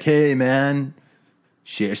from like, hey man,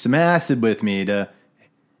 share some acid with me to,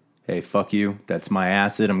 hey, fuck you, that's my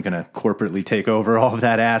acid. I'm gonna corporately take over all of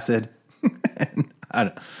that acid.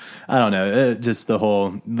 I don't know. Just the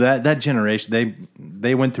whole that generation.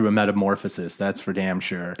 They went through a metamorphosis. That's for damn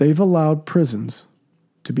sure. They've allowed prisons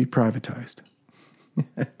to be privatized.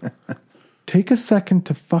 Take a second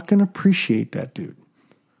to fucking appreciate that, dude.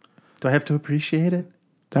 Do I have to appreciate it?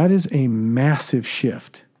 That is a massive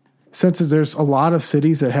shift. Since there's a lot of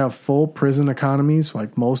cities that have full prison economies,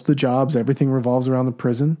 like most of the jobs, everything revolves around the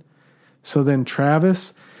prison. So then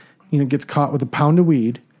Travis, gets caught with a pound of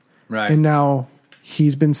weed. Right. And now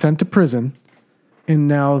he's been sent to prison. And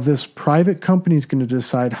now this private company is going to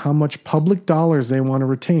decide how much public dollars they want to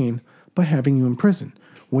retain by having you in prison.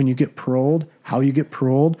 When you get paroled, how you get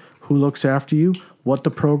paroled, who looks after you, what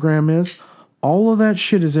the program is. All of that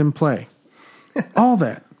shit is in play. All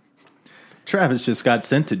that. Travis just got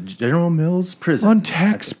sent to General Mills prison. On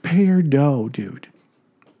taxpayer dough, dude.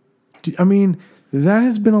 I mean, that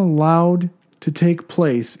has been allowed to take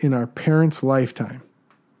place in our parents' lifetime.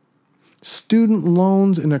 Student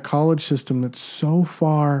loans in a college system that's so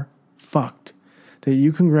far fucked that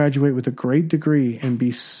you can graduate with a great degree and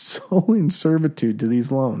be so in servitude to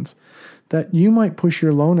these loans that you might push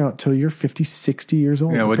your loan out till you're 50, 60 years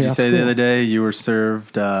old. Yeah, what did you say the other day? You were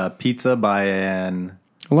served pizza by an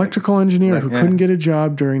electrical engineer who couldn't get a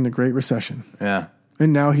job during the Great Recession. Yeah.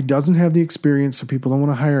 And now he doesn't have the experience, so people don't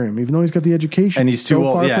want to hire him, even though he's got the education. And he's too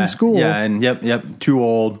old. Far from school. Yeah, and yep, too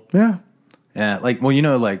old. Yeah. Yeah, like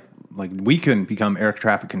we couldn't become air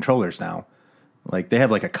traffic controllers now. Like they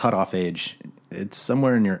have like a cutoff age. It's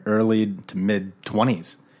somewhere in your early to mid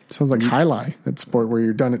 20s. Sounds like highlight, that sport where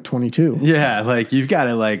you're done at 22. Yeah, like you've got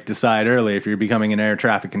to like decide early if you're becoming an air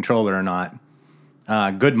traffic controller or not.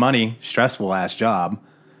 Good money, stressful ass job.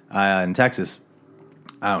 In Texas,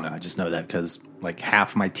 I don't know. I just know that because like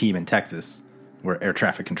half my team in Texas were air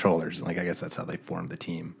traffic controllers. Like I guess that's how they formed the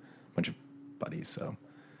team. Bunch of buddies. So,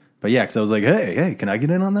 but yeah, because I was like, hey, can I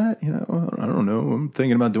get in on that? I don't know. I'm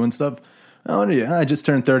thinking about doing stuff. Oh yeah, I just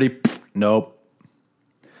turned 30. Nope.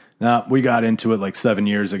 No, we got into it like 7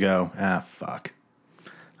 years ago. Fuck.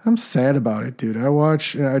 I'm sad about it, dude.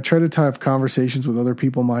 I try to have conversations with other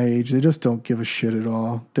people my age. They just don't give a shit at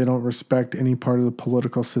all. They don't respect any part of the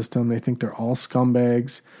political system. They think they're all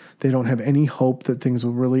scumbags. They don't have any hope that things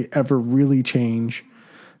will really ever really change.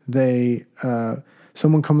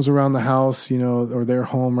 Someone comes around the house, or their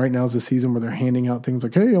home. Right now is the season where they're handing out things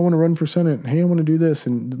like, hey, I want to run for Senate. Hey, I want to do this.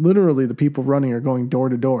 And literally the people running are going door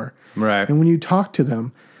to door. Right. And when you talk to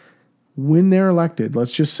them, when they're elected,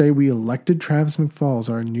 let's just say we elected Travis McFalls,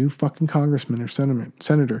 our new fucking congressman or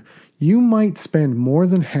senator, you might spend more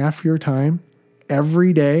than half your time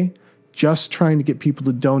every day just trying to get people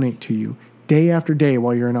to donate to you day after day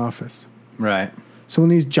while you're in office. Right. So when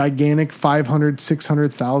these gigantic 500,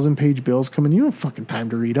 600,000 page bills come in, you don't have fucking time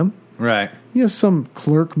to read them. Right. Some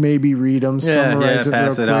clerk maybe read them, summarize it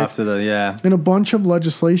pass real it quick. off to the, And a bunch of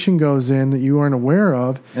legislation goes in that you aren't aware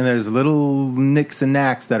of. And there's little nicks and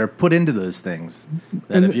knacks that are put into those things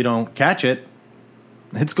that if you don't catch it,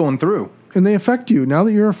 it's going through. And they affect you. Now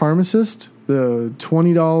that you're a pharmacist, the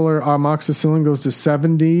 $20 amoxicillin goes to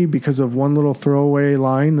 $70 because of one little throwaway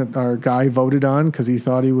line that our guy voted on because he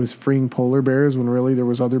thought he was freeing polar bears when really there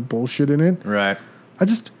was other bullshit in it. Right. How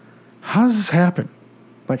does this happen?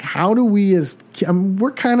 Like, how do we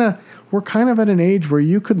we're kind of at an age where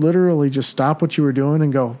you could literally just stop what you were doing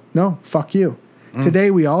and go, no, fuck you.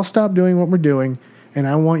 Today we all stop doing what we're doing, and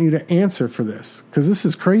I want you to answer for this because this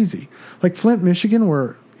is crazy. Like Flint, Michigan,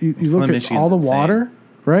 where you look at all the water,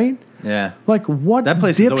 right? Yeah. Like what that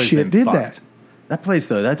place dipshit did fucked. that? That place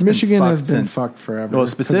though, Michigan has been fucked forever. Well,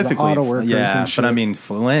 specifically, auto workers yeah. and shit. But I mean,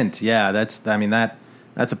 Flint, yeah. That's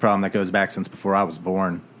a problem that goes back since before I was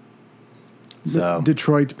born. So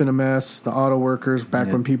Detroit's been a mess. The auto workers, back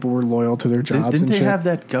when people were loyal to their jobs. Didn't and they shit. have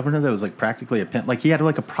that governor that was like practically a pimp? Like he had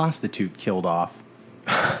like a prostitute killed off.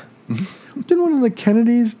 Didn't one of the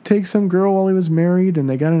Kennedys take some girl while he was married and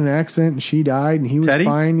they got in an accident and she died and he was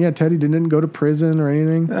fine? Yeah, Teddy didn't go to prison or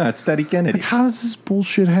anything. No, it's Teddy Kennedy. Like, how does this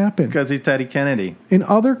bullshit happen? Because he's Teddy Kennedy. In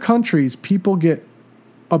other countries, people get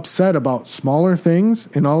upset about smaller things,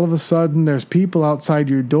 and all of a sudden there's people outside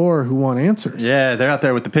your door who want answers. Yeah, they're out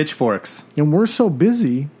there with the pitchforks. And we're so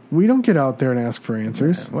busy, we don't get out there and ask for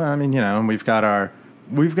answers. Yeah. Well, I mean,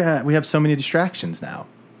 we have so many distractions now.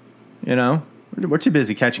 You know, we're too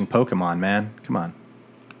busy catching Pokemon, man. Come on.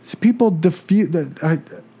 So people diffuse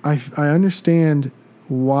that. I understand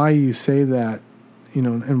why you say that, you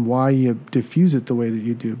know, and why you diffuse it the way that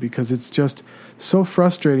you do, because it's just so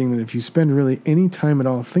frustrating that if you spend really any time at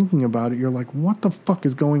all thinking about it, you're like, what the fuck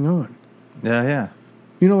is going on? Yeah.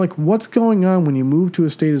 You know, like, what's going on when you move to a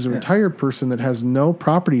state as a retired person that has no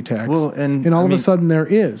property tax, and all of a sudden there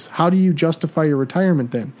is? How do you justify your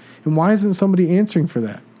retirement then? And why isn't somebody answering for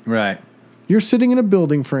that? Right. You're sitting in a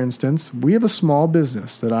building, for instance. We have a small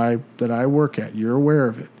business that I work at. You're aware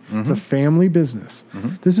of it. Mm-hmm. It's a family business.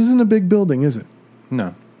 Mm-hmm. This isn't a big building, is it?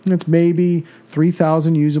 No. It's maybe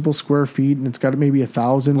 3,000 usable square feet, and it's got maybe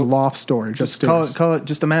 1,000 loft storage just upstairs. Call it.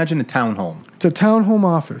 Just imagine a townhome. It's a townhome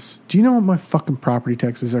office. Do you know what my fucking property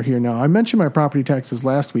taxes are here now? I mentioned my property taxes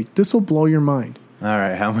last week. This will blow your mind. All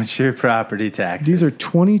right, how much are your property taxes? These are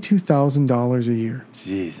 $22,000 a year.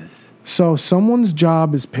 Jesus. So someone's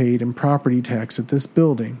job is paid in property tax at this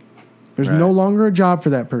building. There's no longer a job for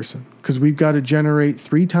that person because we've got to generate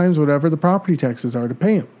 3 times whatever the property taxes are to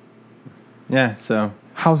pay him. Yeah, so...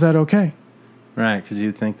 How's that okay? Right, because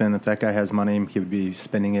you'd think then if that guy has money, he would be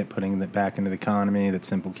spending it, putting it back into the economy. That's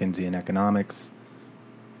simple Keynesian economics.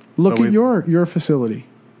 Look at your facility.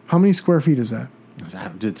 How many square feet is that?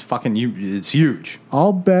 It's fucking... It's huge.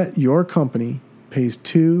 I'll bet your company pays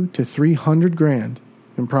 $200,000 to $300,000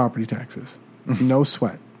 in property taxes. No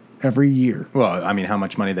sweat. Every year. Well, I mean, how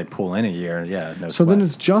much money they pull in a year, yeah, no So sweat. then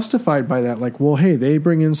it's justified by that. Like, well, hey, they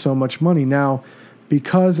bring in so much money. Now,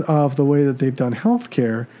 because of the way that they've done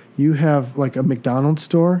healthcare, you have like a McDonald's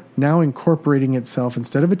store now incorporating itself,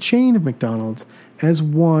 instead of a chain of McDonald's, as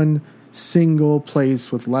one single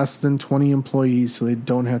place with less than 20 employees so they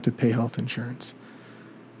don't have to pay health insurance.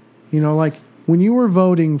 You know, like... When you were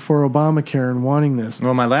voting for Obamacare and wanting this,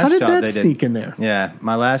 well, my last how did job, that sneak in there? Yeah,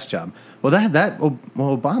 my last job. Well,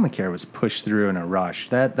 Obamacare was pushed through in a rush.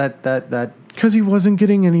 That because he wasn't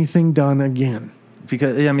getting anything done again.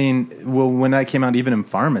 Because I mean, when that came out, even in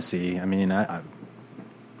pharmacy, I mean, I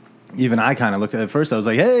kind of looked at it first. I was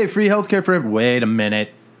like, hey, free healthcare for everyone. Wait a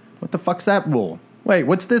minute, what the fuck's that rule? Wait,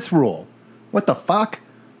 what's this rule? What the fuck?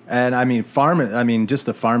 And I mean, just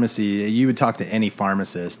the pharmacy, you would talk to any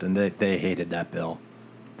pharmacist and they hated that bill.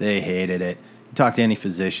 They hated it. You talk to any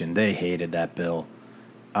physician, they hated that bill.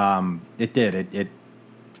 It did. It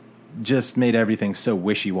just made everything so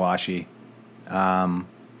wishy-washy.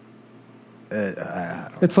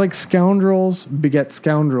 It's like scoundrels beget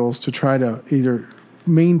scoundrels to try to either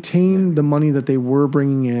maintain the money that they were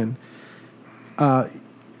bringing in.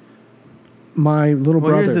 My little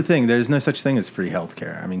brother... Well, here's the thing. There's no such thing as free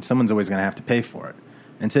healthcare. I mean, someone's always going to have to pay for it.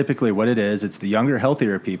 And typically what it is, it's the younger,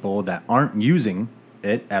 healthier people that aren't using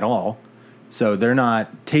it at all. So they're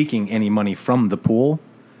not taking any money from the pool.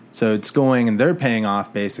 So it's going and they're paying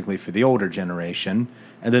off basically for the older generation.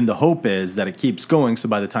 And then the hope is that it keeps going. So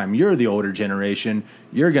by the time you're the older generation,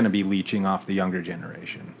 you're going to be leeching off the younger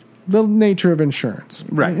generation. The nature of insurance.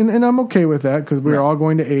 Right. And I'm okay with that because we're all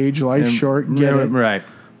going to age. Life's short. Get it. Right.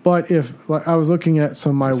 But if I was looking at,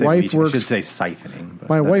 so my wife works... I should say siphoning. But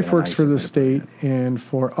my wife works for the state, and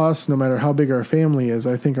for us, no matter how big our family is,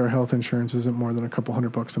 I think our health insurance isn't more than a couple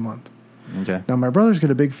 $100 a month. Okay. Now, my brother's got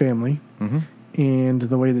a big family, and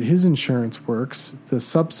the way that his insurance works, the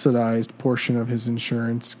subsidized portion of his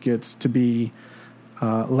insurance gets to be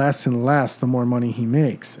less and less the more money he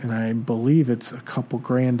makes. And I believe it's a couple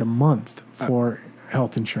grand a month for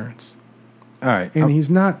health insurance. All right. And he's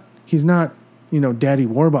not... Daddy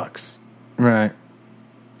Warbucks. Right.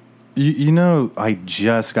 You know, I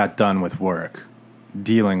just got done with work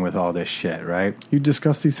dealing with all this shit, right? You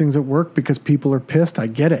discuss these things at work because people are pissed. I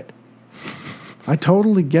get it. I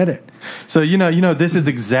totally get it. So, you know, this is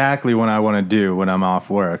exactly what I want to do when I'm off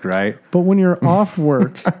work, right? But when you're off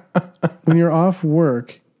work,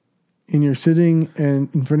 and you're sitting in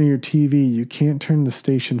front of your TV, you can't turn the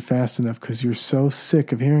station fast enough because you're so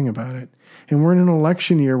sick of hearing about it. And we're in an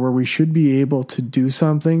election year where we should be able to do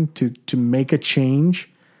something to make a change,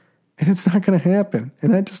 and it's not going to happen.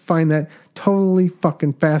 And I just find that totally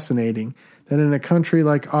fucking fascinating that in a country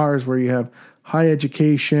like ours where you have high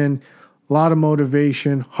education, a lot of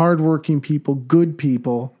motivation, hardworking people, good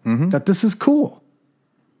people, that this is cool.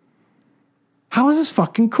 How is this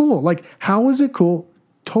fucking cool? Like, how is it cool?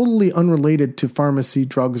 Totally unrelated to pharmacy,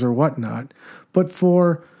 drugs, or whatnot, but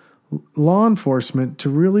for law enforcement to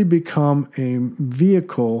really become a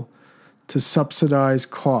vehicle to subsidize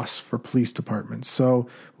costs for police departments. So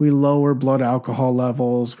we lower blood alcohol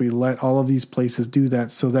levels. We let all of these places do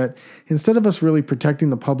that so that instead of us really protecting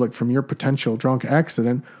the public from your potential drunk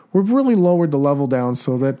accident, we've really lowered the level down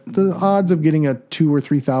so that the odds of getting a $2,000 or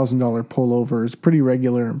 $3,000 pullover is pretty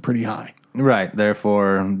regular and pretty high. Right.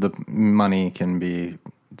 Therefore, the money can be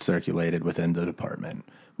circulated within the department.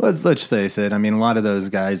 Let's face it. I mean, a lot of those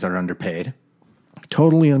guys are underpaid.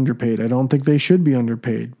 Totally underpaid. I don't think they should be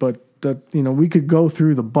underpaid, but that, we could go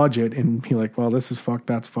through the budget and be like, well, this is fucked,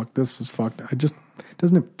 that's fucked, this is fucked.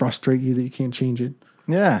 Doesn't it frustrate you that you can't change it?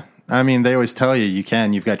 Yeah. I mean, they always tell you've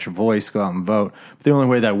got your voice, go out and vote. But the only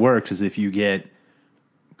way that works is if you get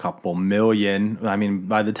a couple million. I mean,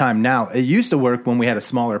 by the time now, it used to work when we had a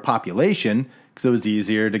smaller population because it was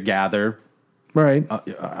easier to gather. Right. I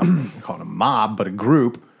don't call it a mob, but a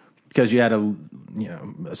group, because you had a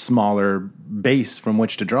smaller base from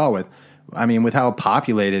which to draw with. I mean, with how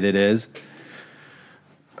populated it is,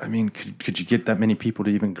 I mean, could you get that many people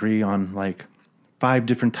to even agree on like 5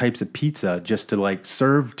 different types of pizza just to like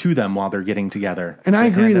serve to them while they're getting together? And I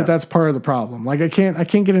agree that that's part of the problem. Like I can't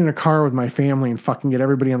get in a car with my family and fucking get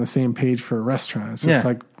everybody on the same page for a restaurant. It's just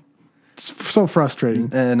like, it's so frustrating.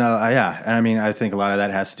 And yeah, and I mean, I think a lot of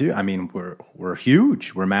that has to do. I mean, we're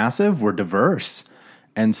huge, we're massive, we're diverse,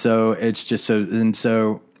 and so it's just so. And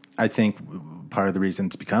so I think part of the reason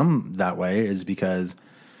it's become that way is because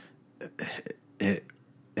it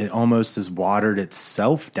almost has watered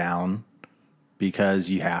itself down, because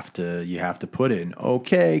you have to put in,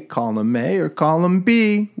 okay, column A or column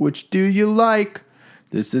B, which do you like?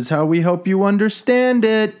 This is how we help you understand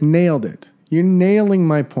it. Nailed it. You're nailing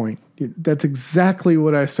my point. That's exactly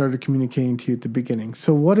what I started communicating to you at the beginning.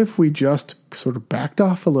 So what if we just sort of backed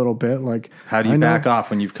off a little bit? Like, how do you back off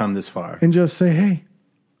when you've come this far? And just say, hey,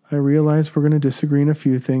 I realize we're going to disagree in a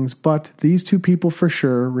few things, but these two people for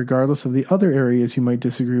sure, regardless of the other areas you might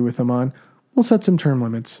disagree with them on, we'll set some term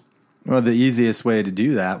limits. Well, the easiest way to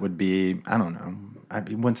do that would be, I don't know.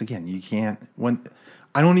 Once again, you can't.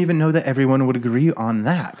 I don't even know that everyone would agree on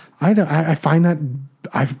that. I find that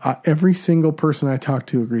every single person I talk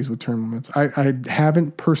to agrees with term limits. I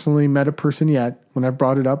haven't personally met a person yet when I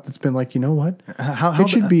brought it up that's been like, you know what? It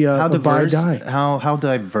should be a buy die. How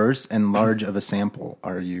diverse and large of a sample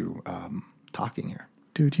are you talking here?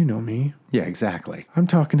 Dude, you know me. Yeah, exactly. I'm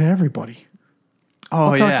talking to everybody.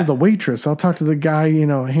 Oh, I'll talk to the waitress. I'll talk to the guy,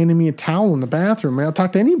 handing me a towel in the bathroom. I'll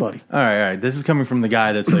talk to anybody. All right. This is coming from the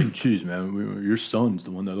guy that's like, geez, man, your son's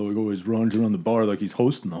the one that always runs around the bar like he's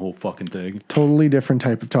hosting the whole fucking thing. Totally different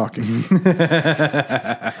type of talking.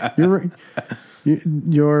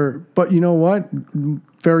 But you know what?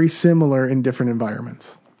 Very similar in different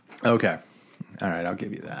environments. Okay. All right, I'll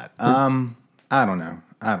give you that. I don't know.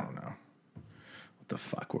 What the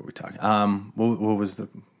fuck were we talking? What was the...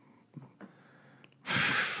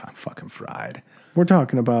 I'm fucking fried. We're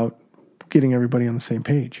talking about getting everybody on the same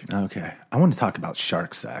page. Okay. I want to talk about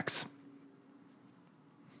shark sex.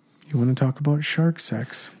 You want to talk about shark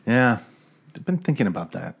sex? Yeah. I've been thinking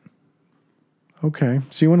about that. Okay.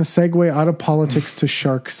 So you want to segue out of politics to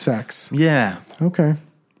shark sex? Yeah. Okay.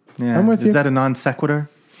 Yeah. I'm with you. Is that a non sequitur?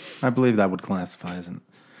 I believe that would classify, isn't it?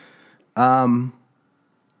 Well,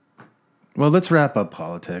 let's wrap up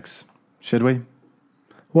politics. Should we?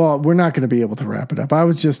 Well, we're not going to be able to wrap it up. I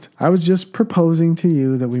was just proposing to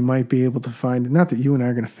you that we might be able to find, not that you and I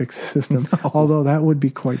are going to fix the system, although that would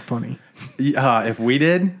be quite funny. If we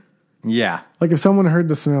did, yeah. Like if someone heard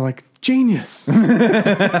this and they're like, genius.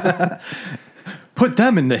 Put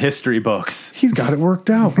them in the history books. He's got it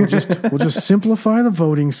worked out. We'll just simplify the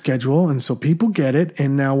voting schedule, and so people get it,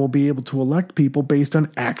 and now we'll be able to elect people based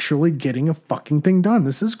on actually getting a fucking thing done.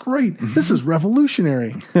 This is great. This is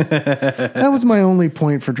revolutionary. That was my only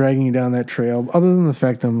point for dragging you down that trail, other than the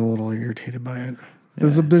fact that I'm a little irritated by it. Yeah.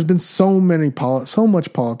 There's been so much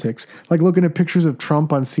politics. Like looking at pictures of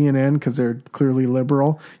Trump on CNN because they're clearly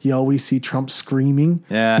liberal. You always see Trump screaming.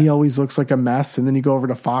 Yeah. He always looks like a mess. And then you go over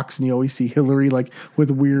to Fox and you always see Hillary like with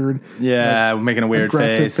weird, making a weird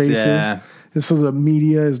aggressive faces. Yeah. And so the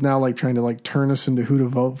media is now like trying to like turn us into who to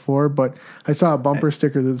vote for. But I saw a bumper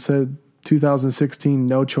sticker that said 2016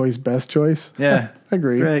 no choice, best choice. Yeah, I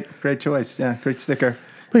agree. Great choice. Yeah, great sticker.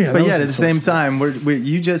 But at the same time,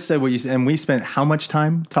 you just said what you said, and we spent how much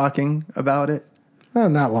time talking about it?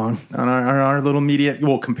 Not long. On our little media,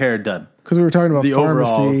 compared to... Because we were talking about the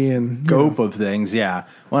pharmacy and... scope of things, yeah.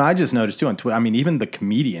 Well, I just noticed, too, on Twitter, I mean, even the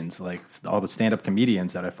comedians, like all the stand-up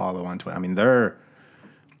comedians that I follow on Twitter, I mean, they're...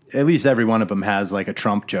 At least every one of them has, like, a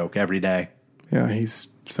Trump joke every day. Yeah, he's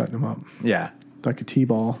setting them up. Yeah. Like a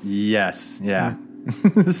T-ball. Yes, yeah.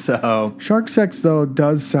 So Shark sex, though,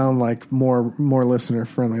 does sound like more listener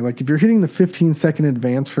friendly. Like if you're hitting the 15-second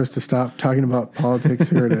advance for us to stop talking about politics,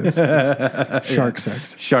 here it is. It's shark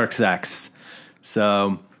sex. Shark sex.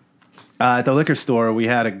 So at the liquor store, we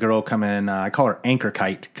had a girl come in. I call her Anchor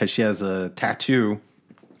Kite because she has a tattoo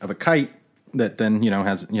of a kite that then,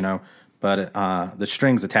 has, but the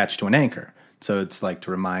string's attached to an anchor. So it's like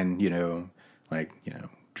to remind,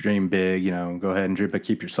 dream big, go ahead and drip it,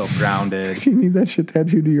 keep yourself grounded. Do you need that shit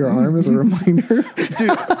tattooed to your arm as a reminder?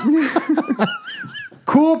 Dude,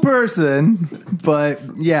 cool person, but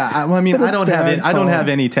yeah, I don't have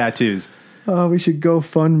any tattoos. Oh, we should go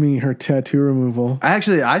fund me her tattoo removal. I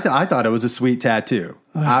thought it was a sweet tattoo.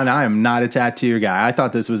 And I am not a tattoo guy. I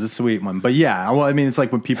thought this was a sweet one. But yeah, it's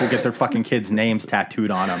like when people get their fucking kids' names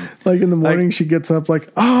tattooed on them. Like in the morning, she gets up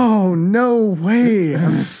like, oh, no way.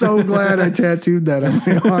 I'm so glad I tattooed that on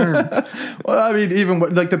my arm. Well, even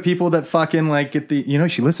like the people that fucking like get the,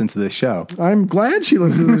 she listens to this show. I'm glad she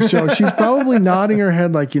listens to the show. She's probably nodding her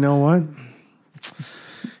head like, you know what?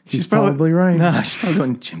 She's probably right. Nah, she's probably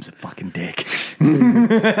going, Jim's a fucking dick.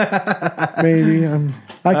 Maybe.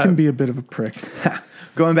 I can be a bit of a prick.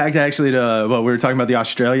 Going back to actually to we were talking about the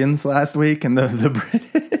Australians last week and the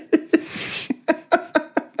British.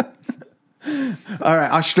 All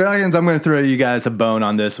right, Australians, I'm going to throw you guys a bone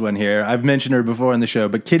on this one here. I've mentioned her before on the show,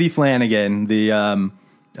 but Kitty Flanagan, the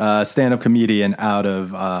stand-up comedian out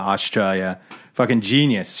of Australia, fucking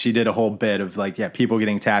genius. She did a whole bit of people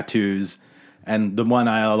getting tattoos. And the one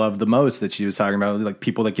I love the most that she was talking about, like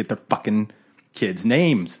people that get their fucking kids'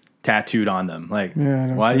 names tattooed on them. Like,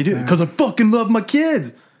 why do you do it? Because I fucking love my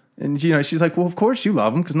kids. And, she's like, well, of course you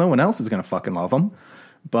love them because no one else is going to fucking love them.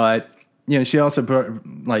 But, she also,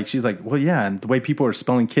 she's like, well, yeah, and the way people are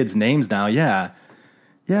spelling kids' names now, yeah,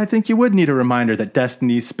 I think you would need a reminder that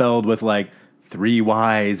Destiny's spelled with, 3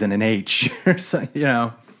 Y's and an H or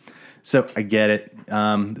something, So I get it.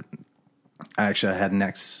 I had an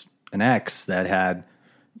ex that had,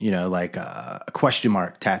 a question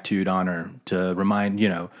mark tattooed on her to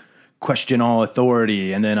remind, question all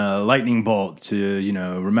authority, and then a lightning bolt to,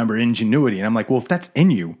 remember ingenuity. And I'm like, well, if that's in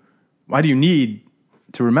you, why do you need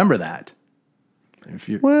to remember that?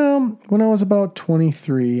 Well, when I was about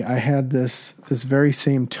 23, I had this very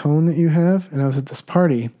same tone that you have, and I was at this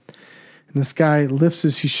party, and this guy lifts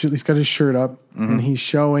he's got his shirt up, and he's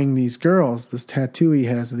showing these girls this tattoo he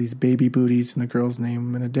has of these baby booties and the girl's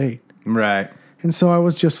name and a date. Right. And so I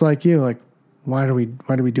was just like you, like, why are we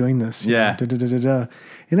doing this? Yeah.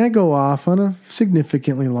 And I go off on a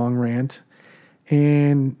significantly long rant,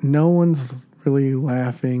 and no one's really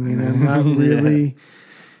laughing, and I'm not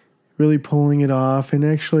really pulling it off. And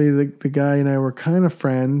actually, the guy and I were kind of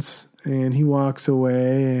friends, and he walks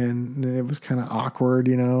away, and it was kind of awkward,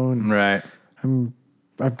 And right. I'm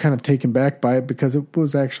kind of taken back by it because it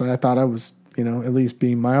was actually, I thought I was, at least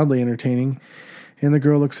being mildly entertaining. And the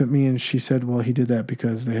girl looks at me and she said, well, he did that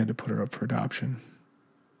because they had to put her up for adoption.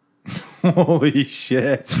 Holy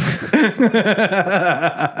shit.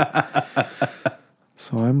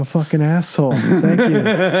 So I'm a fucking asshole. Thank you.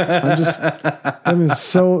 I'm in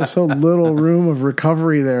so little room of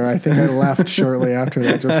recovery there. I think I left shortly after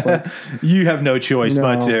that. Just like, you have no choice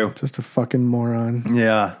but to. Just a fucking moron.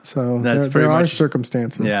 Yeah. So there are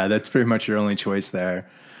circumstances. Yeah, that's pretty much your only choice there.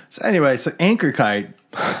 So anyway, Anchor Kite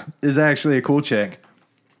is actually a cool chick.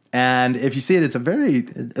 And if you see it,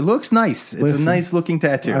 it looks nice. It's a nice looking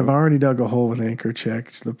tattoo. I've already dug a hole with Anchor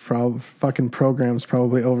Chick. The fucking program's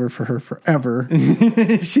probably over for her forever.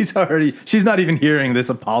 She's not even hearing this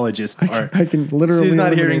apologist part. I can literally. She's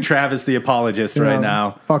not hearing Travis the apologist right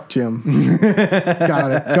now. Fuck Jim.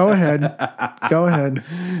 Got it. Go ahead.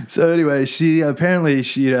 So anyway, she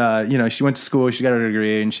went to school. She got her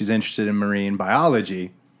degree, and she's interested in marine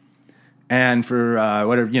biology. And for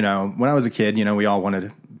when I was a kid, we all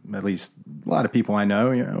wanted. At least a lot of people I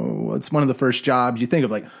know, it's one of the first jobs you think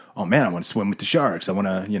of, like, oh man, I want to swim with the sharks. I want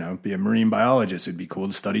to, be a marine biologist. It'd be cool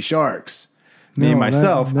to study sharks. Me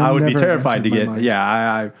myself, I would be terrified to get.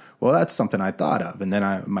 Well, that's something I thought of. And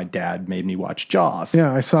then my dad made me watch Jaws.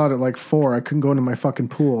 Yeah, I saw it at like 4. I couldn't go into my fucking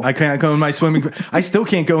pool. I can't go in my swimming pool. I still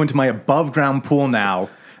can't go into my above ground pool now.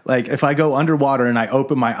 Like if I go underwater and I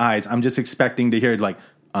open my eyes, I'm just expecting to hear like,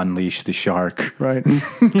 unleash the shark. Right.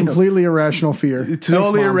 Completely irrational fear.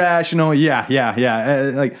 Totally irrational. Yeah.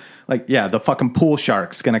 The fucking pool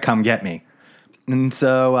shark's going to come get me. And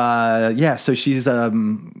so, so she's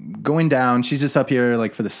going down. She's just up here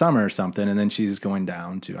like for the summer or something. And then she's going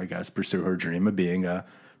down to, I guess, pursue her dream of being a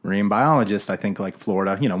marine biologist. I think like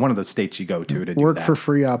Florida, one of those states you go to do work that. For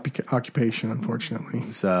free occupation, unfortunately.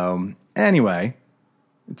 So anyway,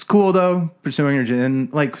 It's cool though, pursuing your dream.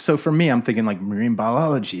 Like, so for me, I'm thinking like marine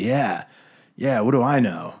biology. Yeah. What do I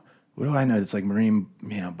know? It's like marine,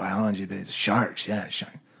 biology, but it's sharks. Yeah,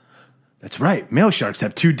 shark. That's right. Male sharks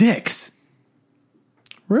have 2 dicks.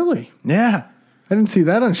 Really? Yeah. I didn't see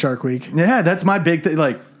that on Shark Week. Yeah, that's my big thing.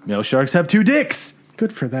 Like, male sharks have 2 dicks.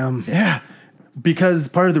 Good for them. Yeah. Because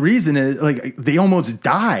part of the reason is like they almost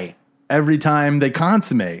die every time they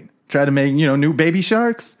consummate. Try to make, new baby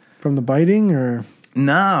sharks. From the biting or?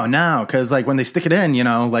 No. Because like when they stick it in,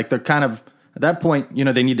 like they're kind of, at that point,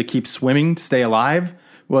 they need to keep swimming to stay alive.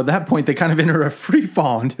 Well, at that point, they kind of enter a free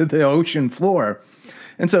fall into the ocean floor.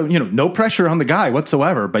 And so, no pressure on the guy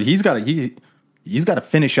whatsoever, but he's got to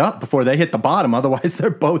finish up before they hit the bottom. Otherwise, they're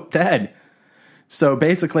both dead. So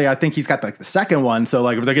basically, I think he's got like the second one. So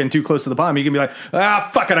like if they're getting too close to the bottom, he can be like,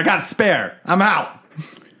 fuck it, I got a spare. I'm out.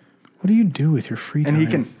 What do you do with your free time? And he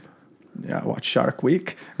can, watch Shark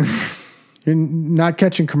Week. You're not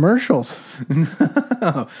catching commercials.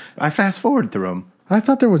 I fast forward through them. I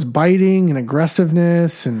thought there was biting and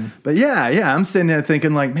aggressiveness But yeah, I'm sitting there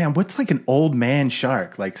thinking like, man, what's like an old man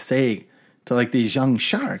shark like say to like these young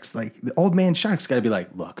sharks? Like the old man shark's got to be like,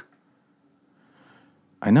 look,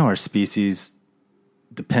 I know our species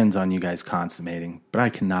depends on you guys consummating, but I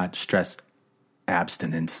cannot stress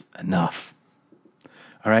abstinence enough.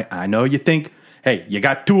 All right, I know you think, hey, you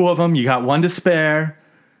got 2 of them, you got 1 to spare,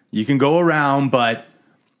 you can go around, but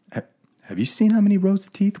have you seen how many rows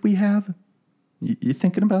of teeth we have? You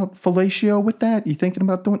thinking about fellatio with that? You thinking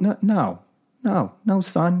about doing that? No,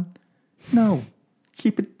 son. No.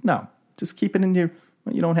 Just keep it in your,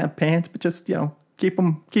 you don't have pants, but just, keep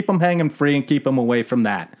them hanging free and keep them away from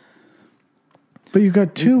that. But you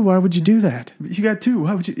got 2. Why would you do that? You got 2.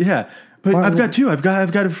 Why would you? Yeah. But I've got 2. I've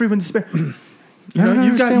got a free one to spare. I don't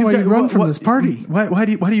understand why you run from this party. Why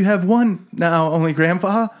do you have 1 now, only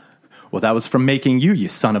grandpa? Well, that was from making you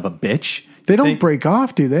son of a bitch. They don't break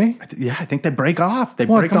off, do they? I think they break off.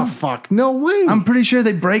 What the fuck? No way. I'm pretty sure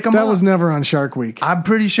they break them off. That was never on Shark Week. I'm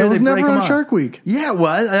pretty sure they break them off. It was never on Shark Week. Yeah, it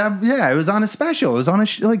was. It was on a special. It was on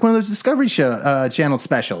like one of those Discovery Channel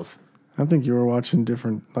specials. I think you were watching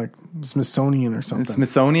different, like Smithsonian or something.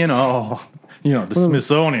 Smithsonian? Oh, the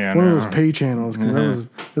Smithsonian. One of those pay channels.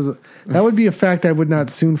 That would be a fact I would not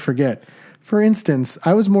soon forget. For instance,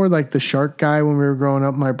 I was more like the shark guy when we were growing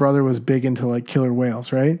up. My brother was big into like killer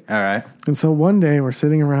whales, right? All right. And so one day we're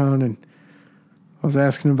sitting around and I was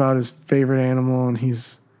asking about his favorite animal and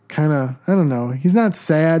he's kind of, I don't know, he's not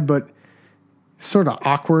sad, but sort of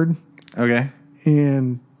awkward. Okay.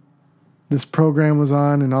 And this program was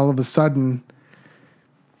on and all of a sudden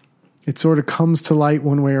it sort of comes to light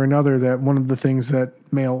one way or another that one of the things that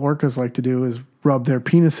male orcas like to do is rub their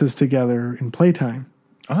penises together in playtime.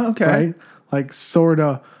 Oh, okay. Right? Like sort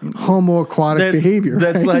of homoequatic behavior.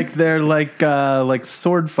 That's right? like they're like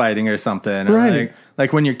sword fighting or something. Or right.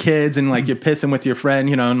 Like when you're kids and like you're pissing with your friend,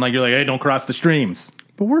 and like you're like, hey, don't cross the streams.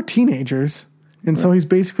 But we're teenagers. And so he's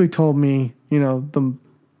basically told me, it's,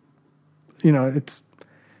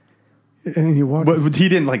 and you walk. But he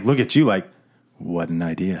didn't like look at you like, what an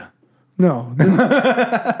idea. No,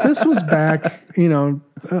 this was back,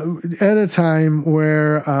 at a time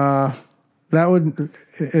where, that would,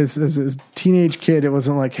 as a teenage kid, it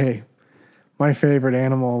wasn't like, hey, my favorite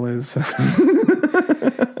animal is, not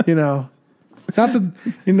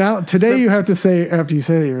that, today you have to say, after you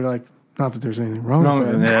say it, you're like, not that there's anything wrong with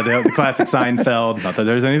it. Yeah, the classic Seinfeld, not that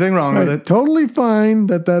there's anything wrong with it. Totally fine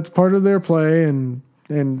that's part of their play and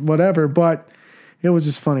whatever, but it was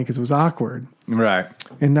just funny because it was awkward. Right.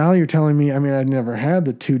 And now you're telling me, I'd never had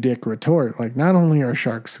the 2-dick retort. Like, not only are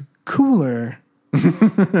sharks cooler,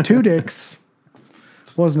 2 dicks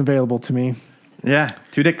wasn't available to me. Yeah,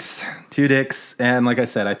 2 dicks. And like I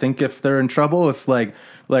said, I think if they're in trouble, if like,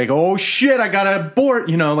 oh shit, I gotta abort,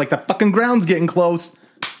 like the fucking ground's getting close,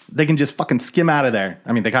 they can just fucking skim out of there.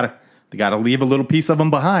 I mean, they gotta leave a little piece of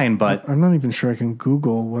them behind, but I'm not even sure I can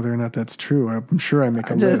Google whether or not that's true. I'm sure I make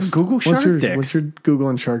a list. Google shark dicks. Once you're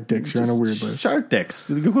Googling shark dicks, you're on a weird list. Shark dicks.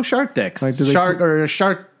 Google shark dicks. Like, or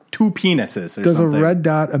shark 2 penises or does something. a red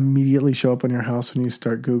dot immediately show up on your house when you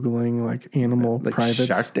start Googling like animal privates?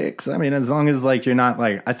 Shark dicks? I mean, as long as like you're not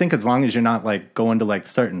like, I think as long as you're not like going to like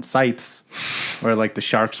certain sites where like the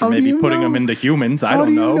sharks are maybe putting them into humans. I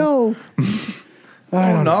don't know.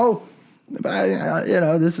 I don't know. But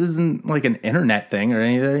this isn't like an internet thing or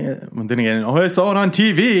anything. Then again, I saw it on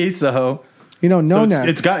TV, so No-Neck.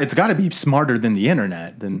 It's got to be smarter than the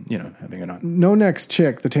internet than having it on. No-Neck's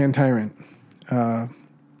chick, the Tan Tyrant.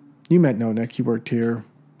 You met No-Neck. You worked here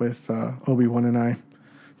with Obi-Wan and I.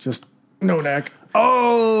 Just No neck.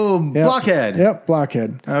 Oh, Yep. blockhead. Yep,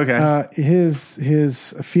 blockhead. Okay.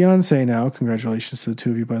 His fiance now, congratulations to the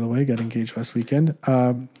two of you, by the way, got engaged last weekend.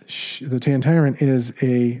 The Tan Tyrant is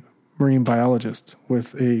a marine biologist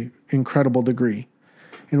with a incredible degree,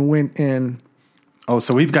 and went in. Oh,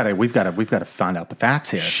 so we've got to find out the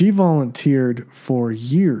facts here. She volunteered for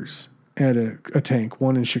years at a tank,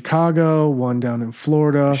 one in Chicago, one down in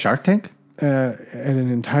Florida, Shark Tank? at an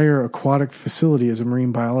entire aquatic facility as a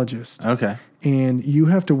marine biologist. Okay. And you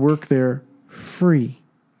have to work there free.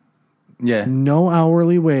 Yeah. No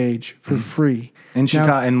hourly wage for free. In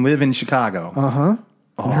Chicago and live in Chicago. Uh-huh.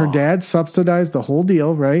 And her dad subsidized the whole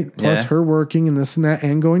deal, right? Plus her working and this and that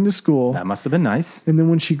and going to school. That must have been nice. And then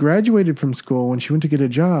when she graduated from school, when she went to get a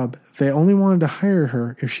job, they only wanted to hire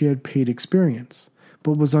her if she had paid experience,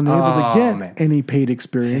 but was unable to get any paid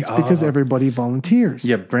experience because everybody volunteers.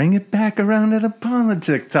 You bring it back around to the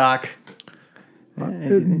politics talk.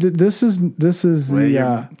 This is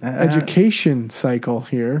the education cycle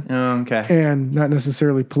here. Oh, okay. And not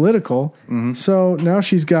necessarily political. Mm-hmm. So now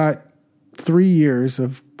she's got 3 years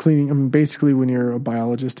of cleaning. I mean, basically, when you're a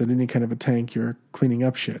biologist at any kind of a tank, you're cleaning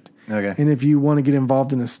up shit. Okay. And if you want to get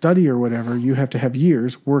involved in a study or whatever, you have to have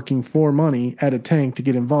years working for money at a tank to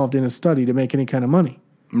get involved in a study to make any kind of money.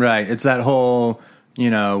 Right. It's that whole,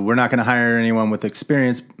 we're not going to hire anyone with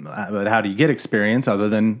experience, but how do you get experience other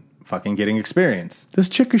than fucking getting experience? This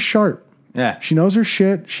chick is sharp. Yeah. She knows her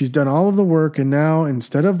shit. She's done all of the work. And now,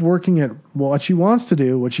 instead of working at what she wants to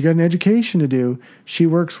do, what she got an education to do, she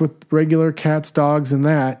works with regular cats, dogs, and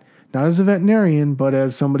that. Not as a veterinarian, but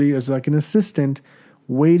as somebody, as like an assistant,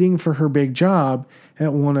 waiting for her big job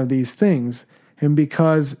at one of these things. And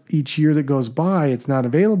because each year that goes by, it's not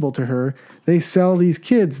available to her, they sell these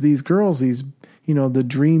kids, these girls, these, the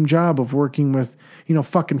dream job of working with,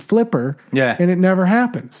 fucking Flipper. Yeah. And it never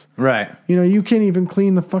happens. Right. You can't even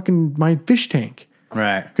clean my fish tank.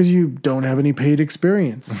 Right. Because you don't have any paid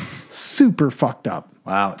experience. Super fucked up.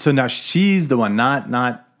 Wow. So now she's the one, not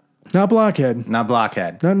blockhead. Not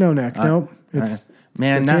blockhead. Not no neck. Nope. It's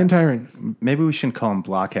man, the Tan Tyrant. Maybe we shouldn't call him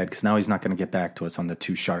blockhead because now he's not going to get back to us on the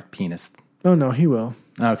 2 shark penis. Oh no, he will.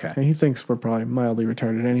 Okay. And he thinks we're probably mildly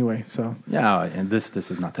retarded anyway. So yeah, and this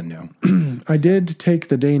is nothing new. I did take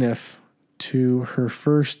the Daniff to her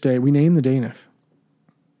first day. We named the Daniff.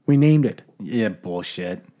 We named it. Yeah,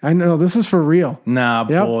 bullshit. I know, this is for real. Nah,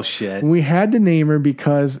 yep. Bullshit. We had to name her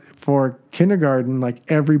because for kindergarten, like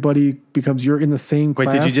everybody becomes, you're in the same class.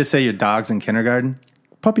 Wait, did you just say your dog's in kindergarten?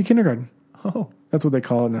 Puppy kindergarten. Oh. That's what they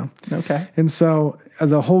call it now. Okay. And so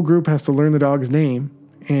the whole group has to learn the dog's name.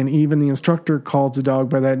 And even the instructor calls the dog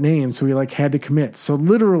by that name. So we had to commit. So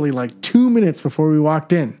literally 2 minutes before we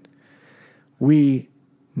walked in, we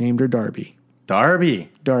named her Darby. Darby.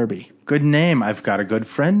 Good name. I've got a good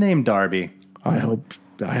friend named Darby. I hope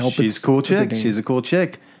she's a cool chick. She's a cool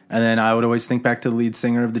chick. And then I would always think back to the lead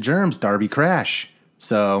singer of the Germs, Darby Crash.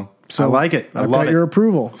 So I like it. I love it. Your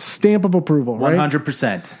approval. Stamp of approval, right?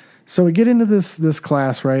 100%. So we get into this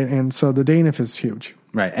class, right? And so the Daniff is huge.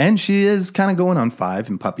 Right. And she is kind of going on 5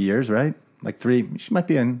 in puppy years, right? 3. She might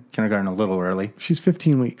be in kindergarten a little early. She's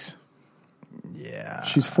 15 weeks. Yeah.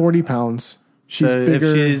 She's 40 pounds. She's so bigger.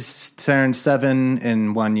 If she's turned 7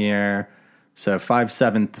 in 1 year, so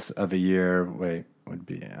 5/7 of a year, would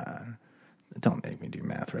be... don't make me do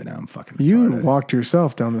math right now. I'm fucking retarded. You walked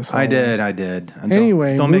yourself down this hallway. I did.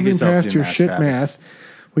 Anyway, don't moving make past your math, shit Travis. math,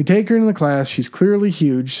 we take her in the class. She's clearly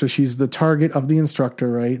huge, so she's the target of the instructor,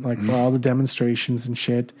 right? For all the demonstrations and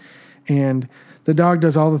shit. And the dog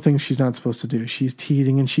does all the things she's not supposed to do. She's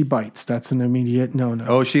teething and she bites. That's an immediate no-no.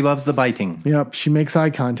 Oh, she loves the biting. Yep. She makes eye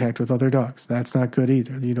contact with other dogs. That's not good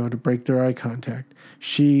either. To break their eye contact.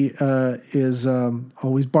 She is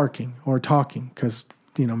always barking or talking because,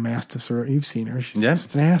 Mastis, or you've seen her. She's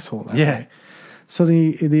just an asshole that way. So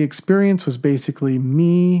the experience was basically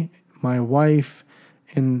me, my wife,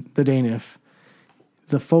 and the Daniff.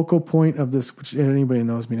 The focal point of this, which anybody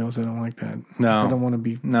knows me knows I don't like that. No. I don't want to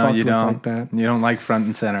be no, fucked you with don't. like that. You don't like front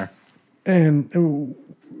and center. And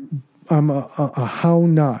I'm a how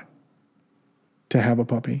not to have a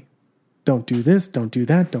puppy. Don't do this, don't do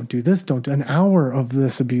that, don't do this, don't do... An hour of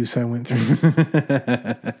this abuse I went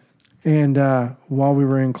through. And while we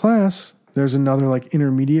were in class, there's another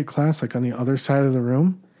intermediate class on the other side of the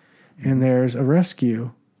room, and there's a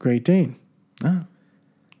rescue Great Dane. Oh.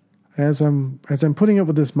 As I'm putting up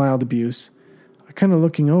with this mild abuse, I'm kind of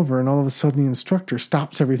looking over, and all of a sudden the instructor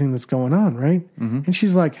stops everything that's going on, right? Mm-hmm. And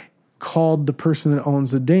she's called the person that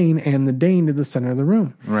owns the Dane and the Dane to the center of the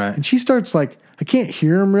room. Right. And she starts I can't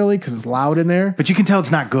hear him really because it's loud in there. But you can tell it's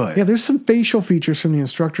not good. Yeah, there's some facial features from the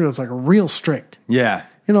instructor that's real strict. Yeah.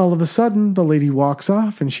 And all of a sudden, the lady walks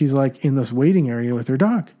off, and she's like in this waiting area with her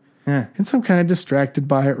dog. Yeah. And so I'm kind of distracted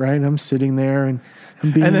by it, right? And I'm sitting there, and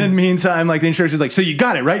I'm being... And then meantime, like the insurance is like, so you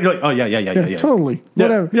got it, right? You're like, oh, yeah. Totally. Yeah,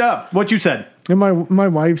 Whatever. yeah, what you said. And my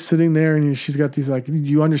wife's sitting there, and she's got these like,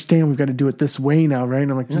 you understand we've got to do it this way now, right?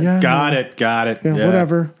 And I'm like, yeah. Got it. Yeah,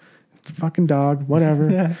 whatever. It's a fucking dog, whatever.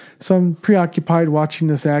 Yeah. So I'm preoccupied watching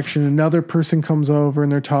this action. Another person comes over, and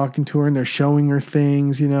they're talking to her, and they're showing her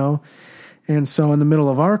things, And so in the middle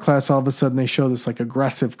of our class, all of a sudden they show this like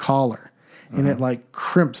aggressive collar, and it like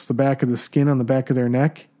crimps the back of the skin on the back of their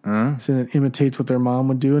neck. So it imitates what their mom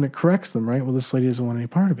would do, and it corrects them, right? Well, this lady doesn't want any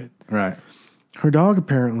part of it. Right. Her dog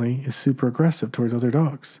apparently is super aggressive towards other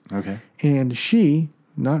dogs. Okay. And she,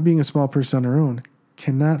 not being a small person on her own,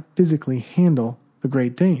 cannot physically handle the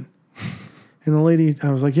Great Dane. And the lady, I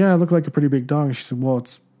was like, yeah, I look like a pretty big dog. And she said, well,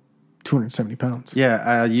 it's 270 pounds.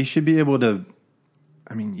 Yeah, you should be able to.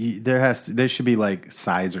 I mean, there should be like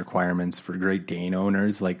size requirements for Great Dane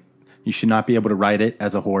owners. Like, you should not be able to ride it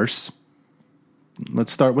as a horse.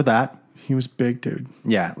 Let's start with that. He was big, dude.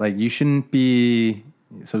 Yeah, like you shouldn't be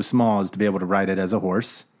so small as to be able to ride it as a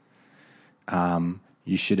horse.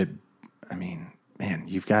 You should. I mean, man,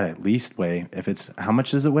 you've got to at least weigh. How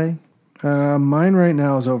much does it weigh? Mine right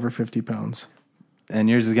now is over 50 pounds. And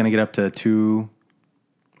yours is going to get up to 2.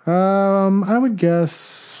 I would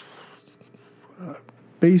guess,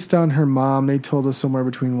 based on her mom, they told us somewhere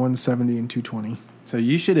between 170 and 220. So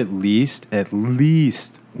you should at least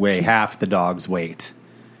weigh half the dog's weight.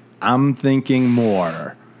 I'm thinking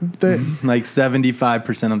more. Like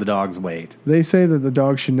 75% of the dog's weight. They say that the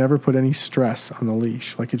dog should never put any stress on the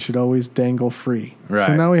leash. Like, it should always dangle free. Right.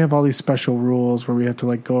 So now we have all these special rules where we have to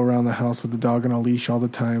like go around the house with the dog on a leash all the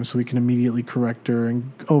time so we can immediately correct her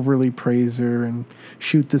and overly praise her and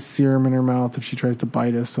shoot the serum in her mouth if she tries to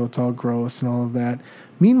bite us, so it's all gross and all of that.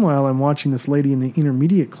 Meanwhile, I'm watching this lady in the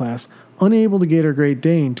intermediate class unable to get her Great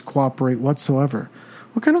Dane to cooperate whatsoever.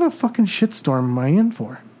 What kind of a fucking shitstorm am I in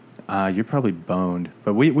for? You're probably boned.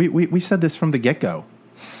 But we said this from the get-go.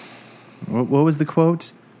 What was the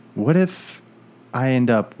quote? What if I end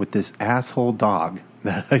up with this asshole dog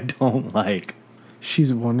that I don't like?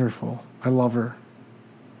 She's wonderful. I love her.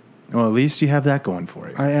 Well, at least you have that going for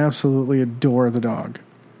you. I absolutely adore the dog.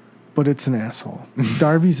 But it's an asshole.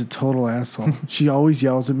 Darby's a total asshole. She always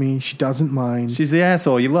yells at me. She doesn't mind. She's the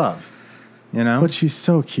asshole you love, But she's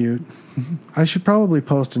so cute. I should probably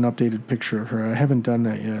post an updated picture of her. I haven't done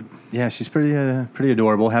that yet. Yeah, she's pretty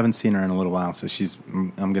adorable. Haven't seen her in a little while, so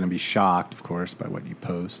I'm going to be shocked, of course, by what you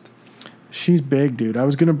post. She's big, dude. I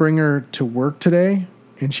was going to bring her to work today,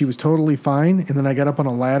 and she was totally fine. And then I got up on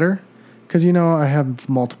a ladder because, I have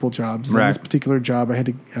multiple jobs. And right. in this particular job, I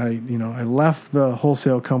left the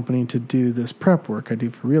wholesale company to do this prep work I do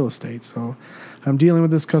for real estate. So I'm dealing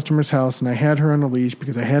with this customer's house, and I had her on a leash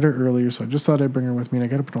because I had her earlier, so I just thought I'd bring her with me. And I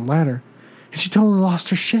got up on a ladder, and she totally lost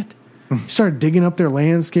her shit. She started digging up their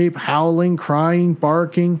landscape, howling, crying,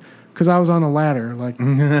 barking, because I was on a ladder. Like,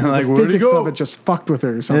 like the physics of it just fucked with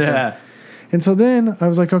her or something. Yeah. And so then I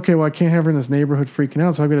was like, okay, well, I can't have her in this neighborhood freaking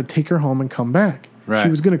out, so I've got to take her home and come back. Right. She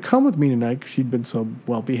was going to come with me tonight because she'd been so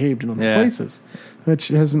well-behaved in other places, which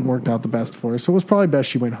hasn't worked out the best for her. So it was probably best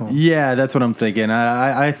she went home. Yeah, that's what I'm thinking.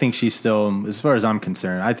 I think she's still, as far as I'm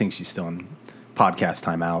concerned, I think she's still in podcast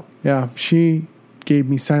timeout. Yeah, she gave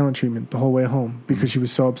me silent treatment the whole way home because she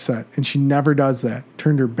was so upset. And she never does that.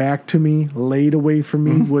 Turned her back to me, laid away from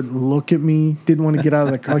me, wouldn't look at me, didn't want to get out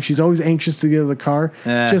of the car. Like, she's always anxious to get out of the car.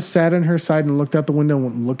 Just sat on her side and looked out the window and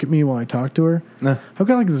wouldn't look at me while I talked to her. I've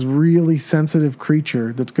got like this really sensitive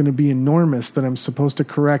creature that's going to be enormous that I'm supposed to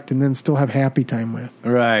correct and then still have happy time with.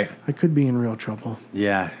 Right. I could be in real trouble.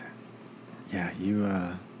 Yeah. Yeah,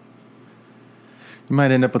 you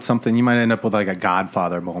might end up with something. You might end up with like a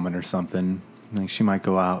Godfather moment or something. Like, she might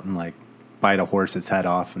go out and like bite a horse's head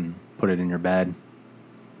off and put it in your bed.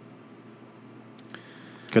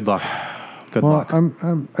 Good luck. Good luck. I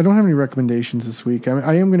don't have any recommendations this week.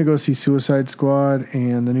 I am going to go see Suicide Squad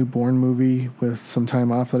and the new Bourne movie with some time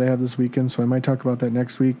off that I have this weekend, so I might talk about that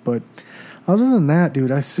next week. But other than that, dude,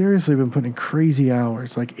 I've seriously been putting in crazy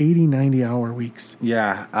hours, like 80, 90-hour weeks.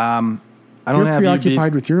 Yeah. I don't You're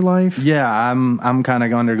preoccupied with your life. Yeah, I'm kind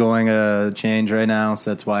of undergoing a change right now, so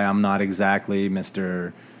that's why I'm not exactly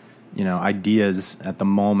Mr. Ideas at the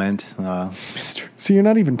moment. So you're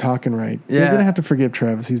not even talking right. Yeah. You're gonna have to forgive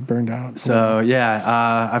Travis. He's burned out. So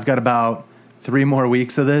I've got about 3 more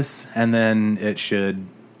weeks of this, and then it should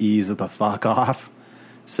ease the fuck off.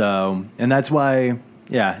 So, and that's why,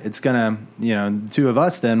 it's gonna, the two of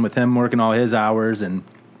us then, with him working all his hours and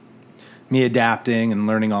me adapting and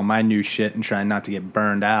learning all my new shit and trying not to get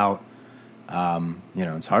burned out.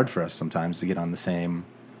 It's hard for us sometimes to get on the same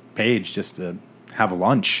page just to have a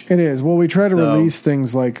lunch. It is. Well, we try to release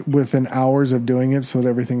things like within hours of doing it so that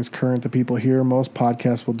everything's current that people hear. Most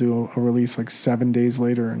podcasts will do a release like 7 days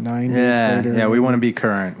later or 9 days later. Yeah, we want to be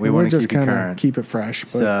current. We want to keep it current. Keep it fresh.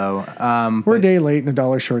 But so we're a day late and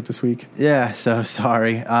 $1 short this week. Yeah, so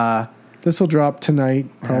sorry. This will drop tonight,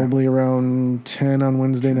 probably around 10 on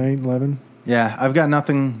Wednesday night, 11. Yeah, I've got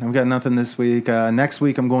nothing this week. Next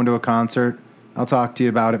week I'm going to a concert. I'll talk to you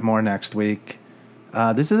about it more next week.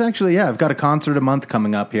 This is actually, I've got a concert a month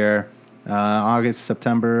coming up here. August,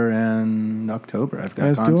 September, and October. I've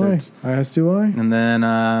got concerts. As do I. And then,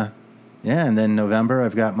 and then November,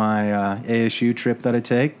 I've got my ASU trip that I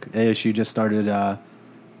take. ASU just started,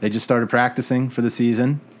 they just started practicing for the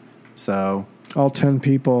season. So all 10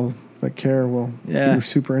 people that care will be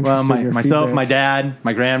super interested in your myself, feedback. my dad,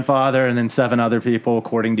 my grandfather, and then 7 other people,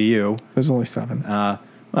 according to you. There's only 7.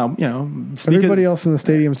 Well, everybody else in the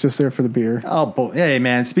stadium's just there for the beer. Oh, hey,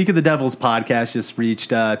 man. Speak of the Devil's podcast just reached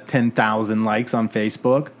 10,000 likes on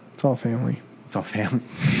Facebook. It's all family. It's all family.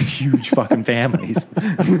 Huge fucking families.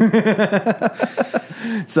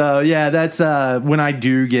 So, yeah, that's when I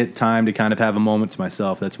do get time to kind of have a moment to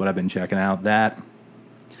myself. That's what I've been checking out. That.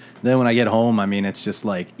 Then when I get home, I mean, it's just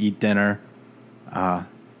like eat dinner,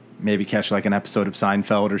 maybe catch like an episode of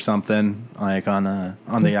Seinfeld or something like on the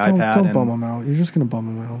iPad. Don't bum them out. You're just going to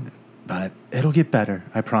bum them out. But it'll get better,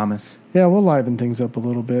 I promise. Yeah, we'll liven things up a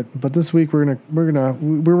little bit. But this week we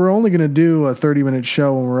were only gonna do a 30-minute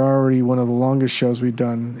show, and we're already one of the longest shows we've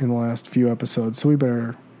done in the last few episodes. So we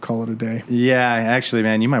better call it a day. Yeah, actually,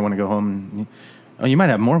 man, you might want to go home. You might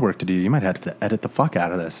have more work to do. You might have to edit the fuck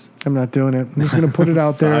out of this. I'm not doing it. I'm just going to put it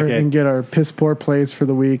out there and get our piss poor plays for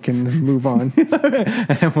the week and move on.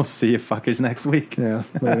 And we'll see you fuckers next week. Yeah,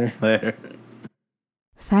 later. Later.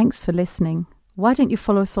 Thanks for listening. Why don't you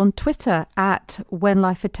follow us on Twitter at When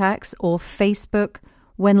Life Attacks or Facebook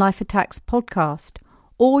When Life Attacks Podcast.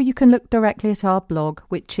 Or you can look directly at our blog,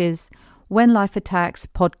 which is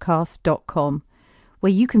whenlifeattackspodcast.com,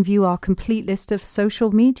 where you can view our complete list of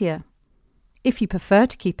social media. If you prefer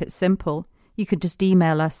to keep it simple, you could just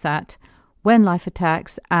email us at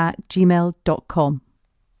whenlifeattacks@gmail.com.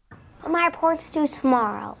 My report's due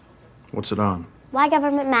tomorrow. What's it on? Why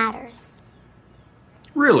government matters.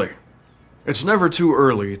 Really? It's never too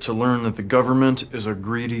early to learn that the government is a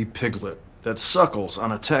greedy piglet that suckles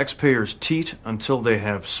on a taxpayer's teat until they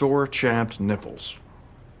have sore, chapped nipples.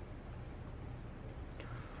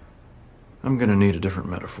 I'm gonna need a different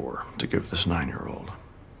metaphor to give this 9-year-old.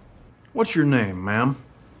 What's your name, ma'am?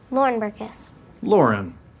 Lauren Burkus.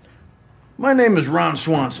 Lauren. My name is Ron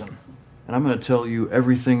Swanson, and I'm going to tell you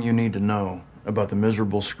everything you need to know about the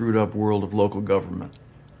miserable, screwed-up world of local government.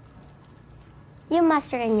 You have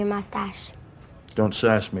mustard in your mustache. Don't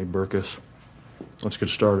sass me, Burkus. Let's get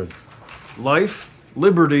started. Life,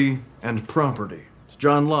 liberty, and property. It's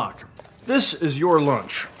John Locke. This is your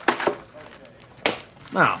lunch.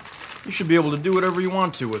 Now, you should be able to do whatever you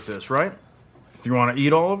want to with this, right? If you want to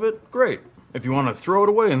eat all of it, great. If you want to throw it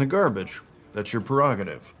away in the garbage, that's your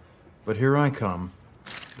prerogative. But here I come,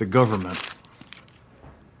 the government.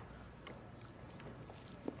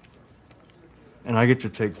 And I get to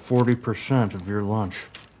take 40% of your lunch.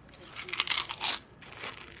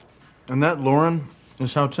 And that, Lauren,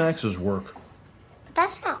 is how taxes work. But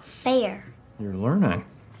that's not fair. You're learning.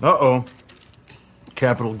 Uh-oh.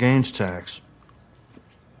 Capital gains tax.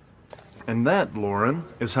 And that, Lauren,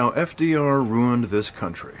 is how FDR ruined this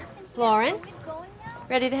country. Lauren,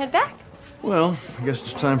 ready to head back? Well, I guess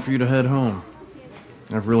it's time for you to head home.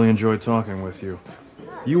 I've really enjoyed talking with you.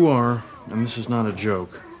 You are, and this is not a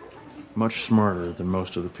joke, much smarter than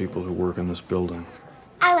most of the people who work in this building.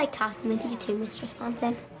 I like talking with you too, Mr.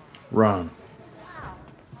 Swanson. Ron.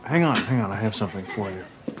 Hang on, I have something for you.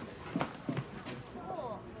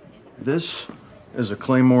 This is a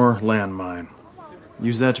Claymore landmine.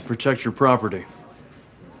 Use that to protect your property.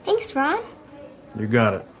 Thanks, Ron. You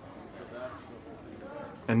got it.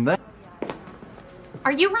 And that...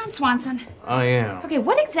 Are you Ron Swanson? I am. Okay,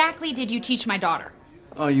 what exactly did you teach my daughter?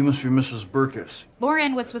 Oh, you must be Mrs. Burkus.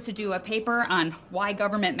 Lauren was supposed to do a paper on why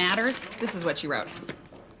government matters. This is what she wrote.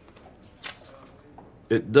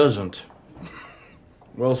 It doesn't.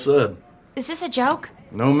 Well said. Is this a joke?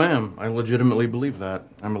 No, ma'am. I legitimately believe that.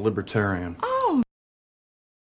 I'm a libertarian.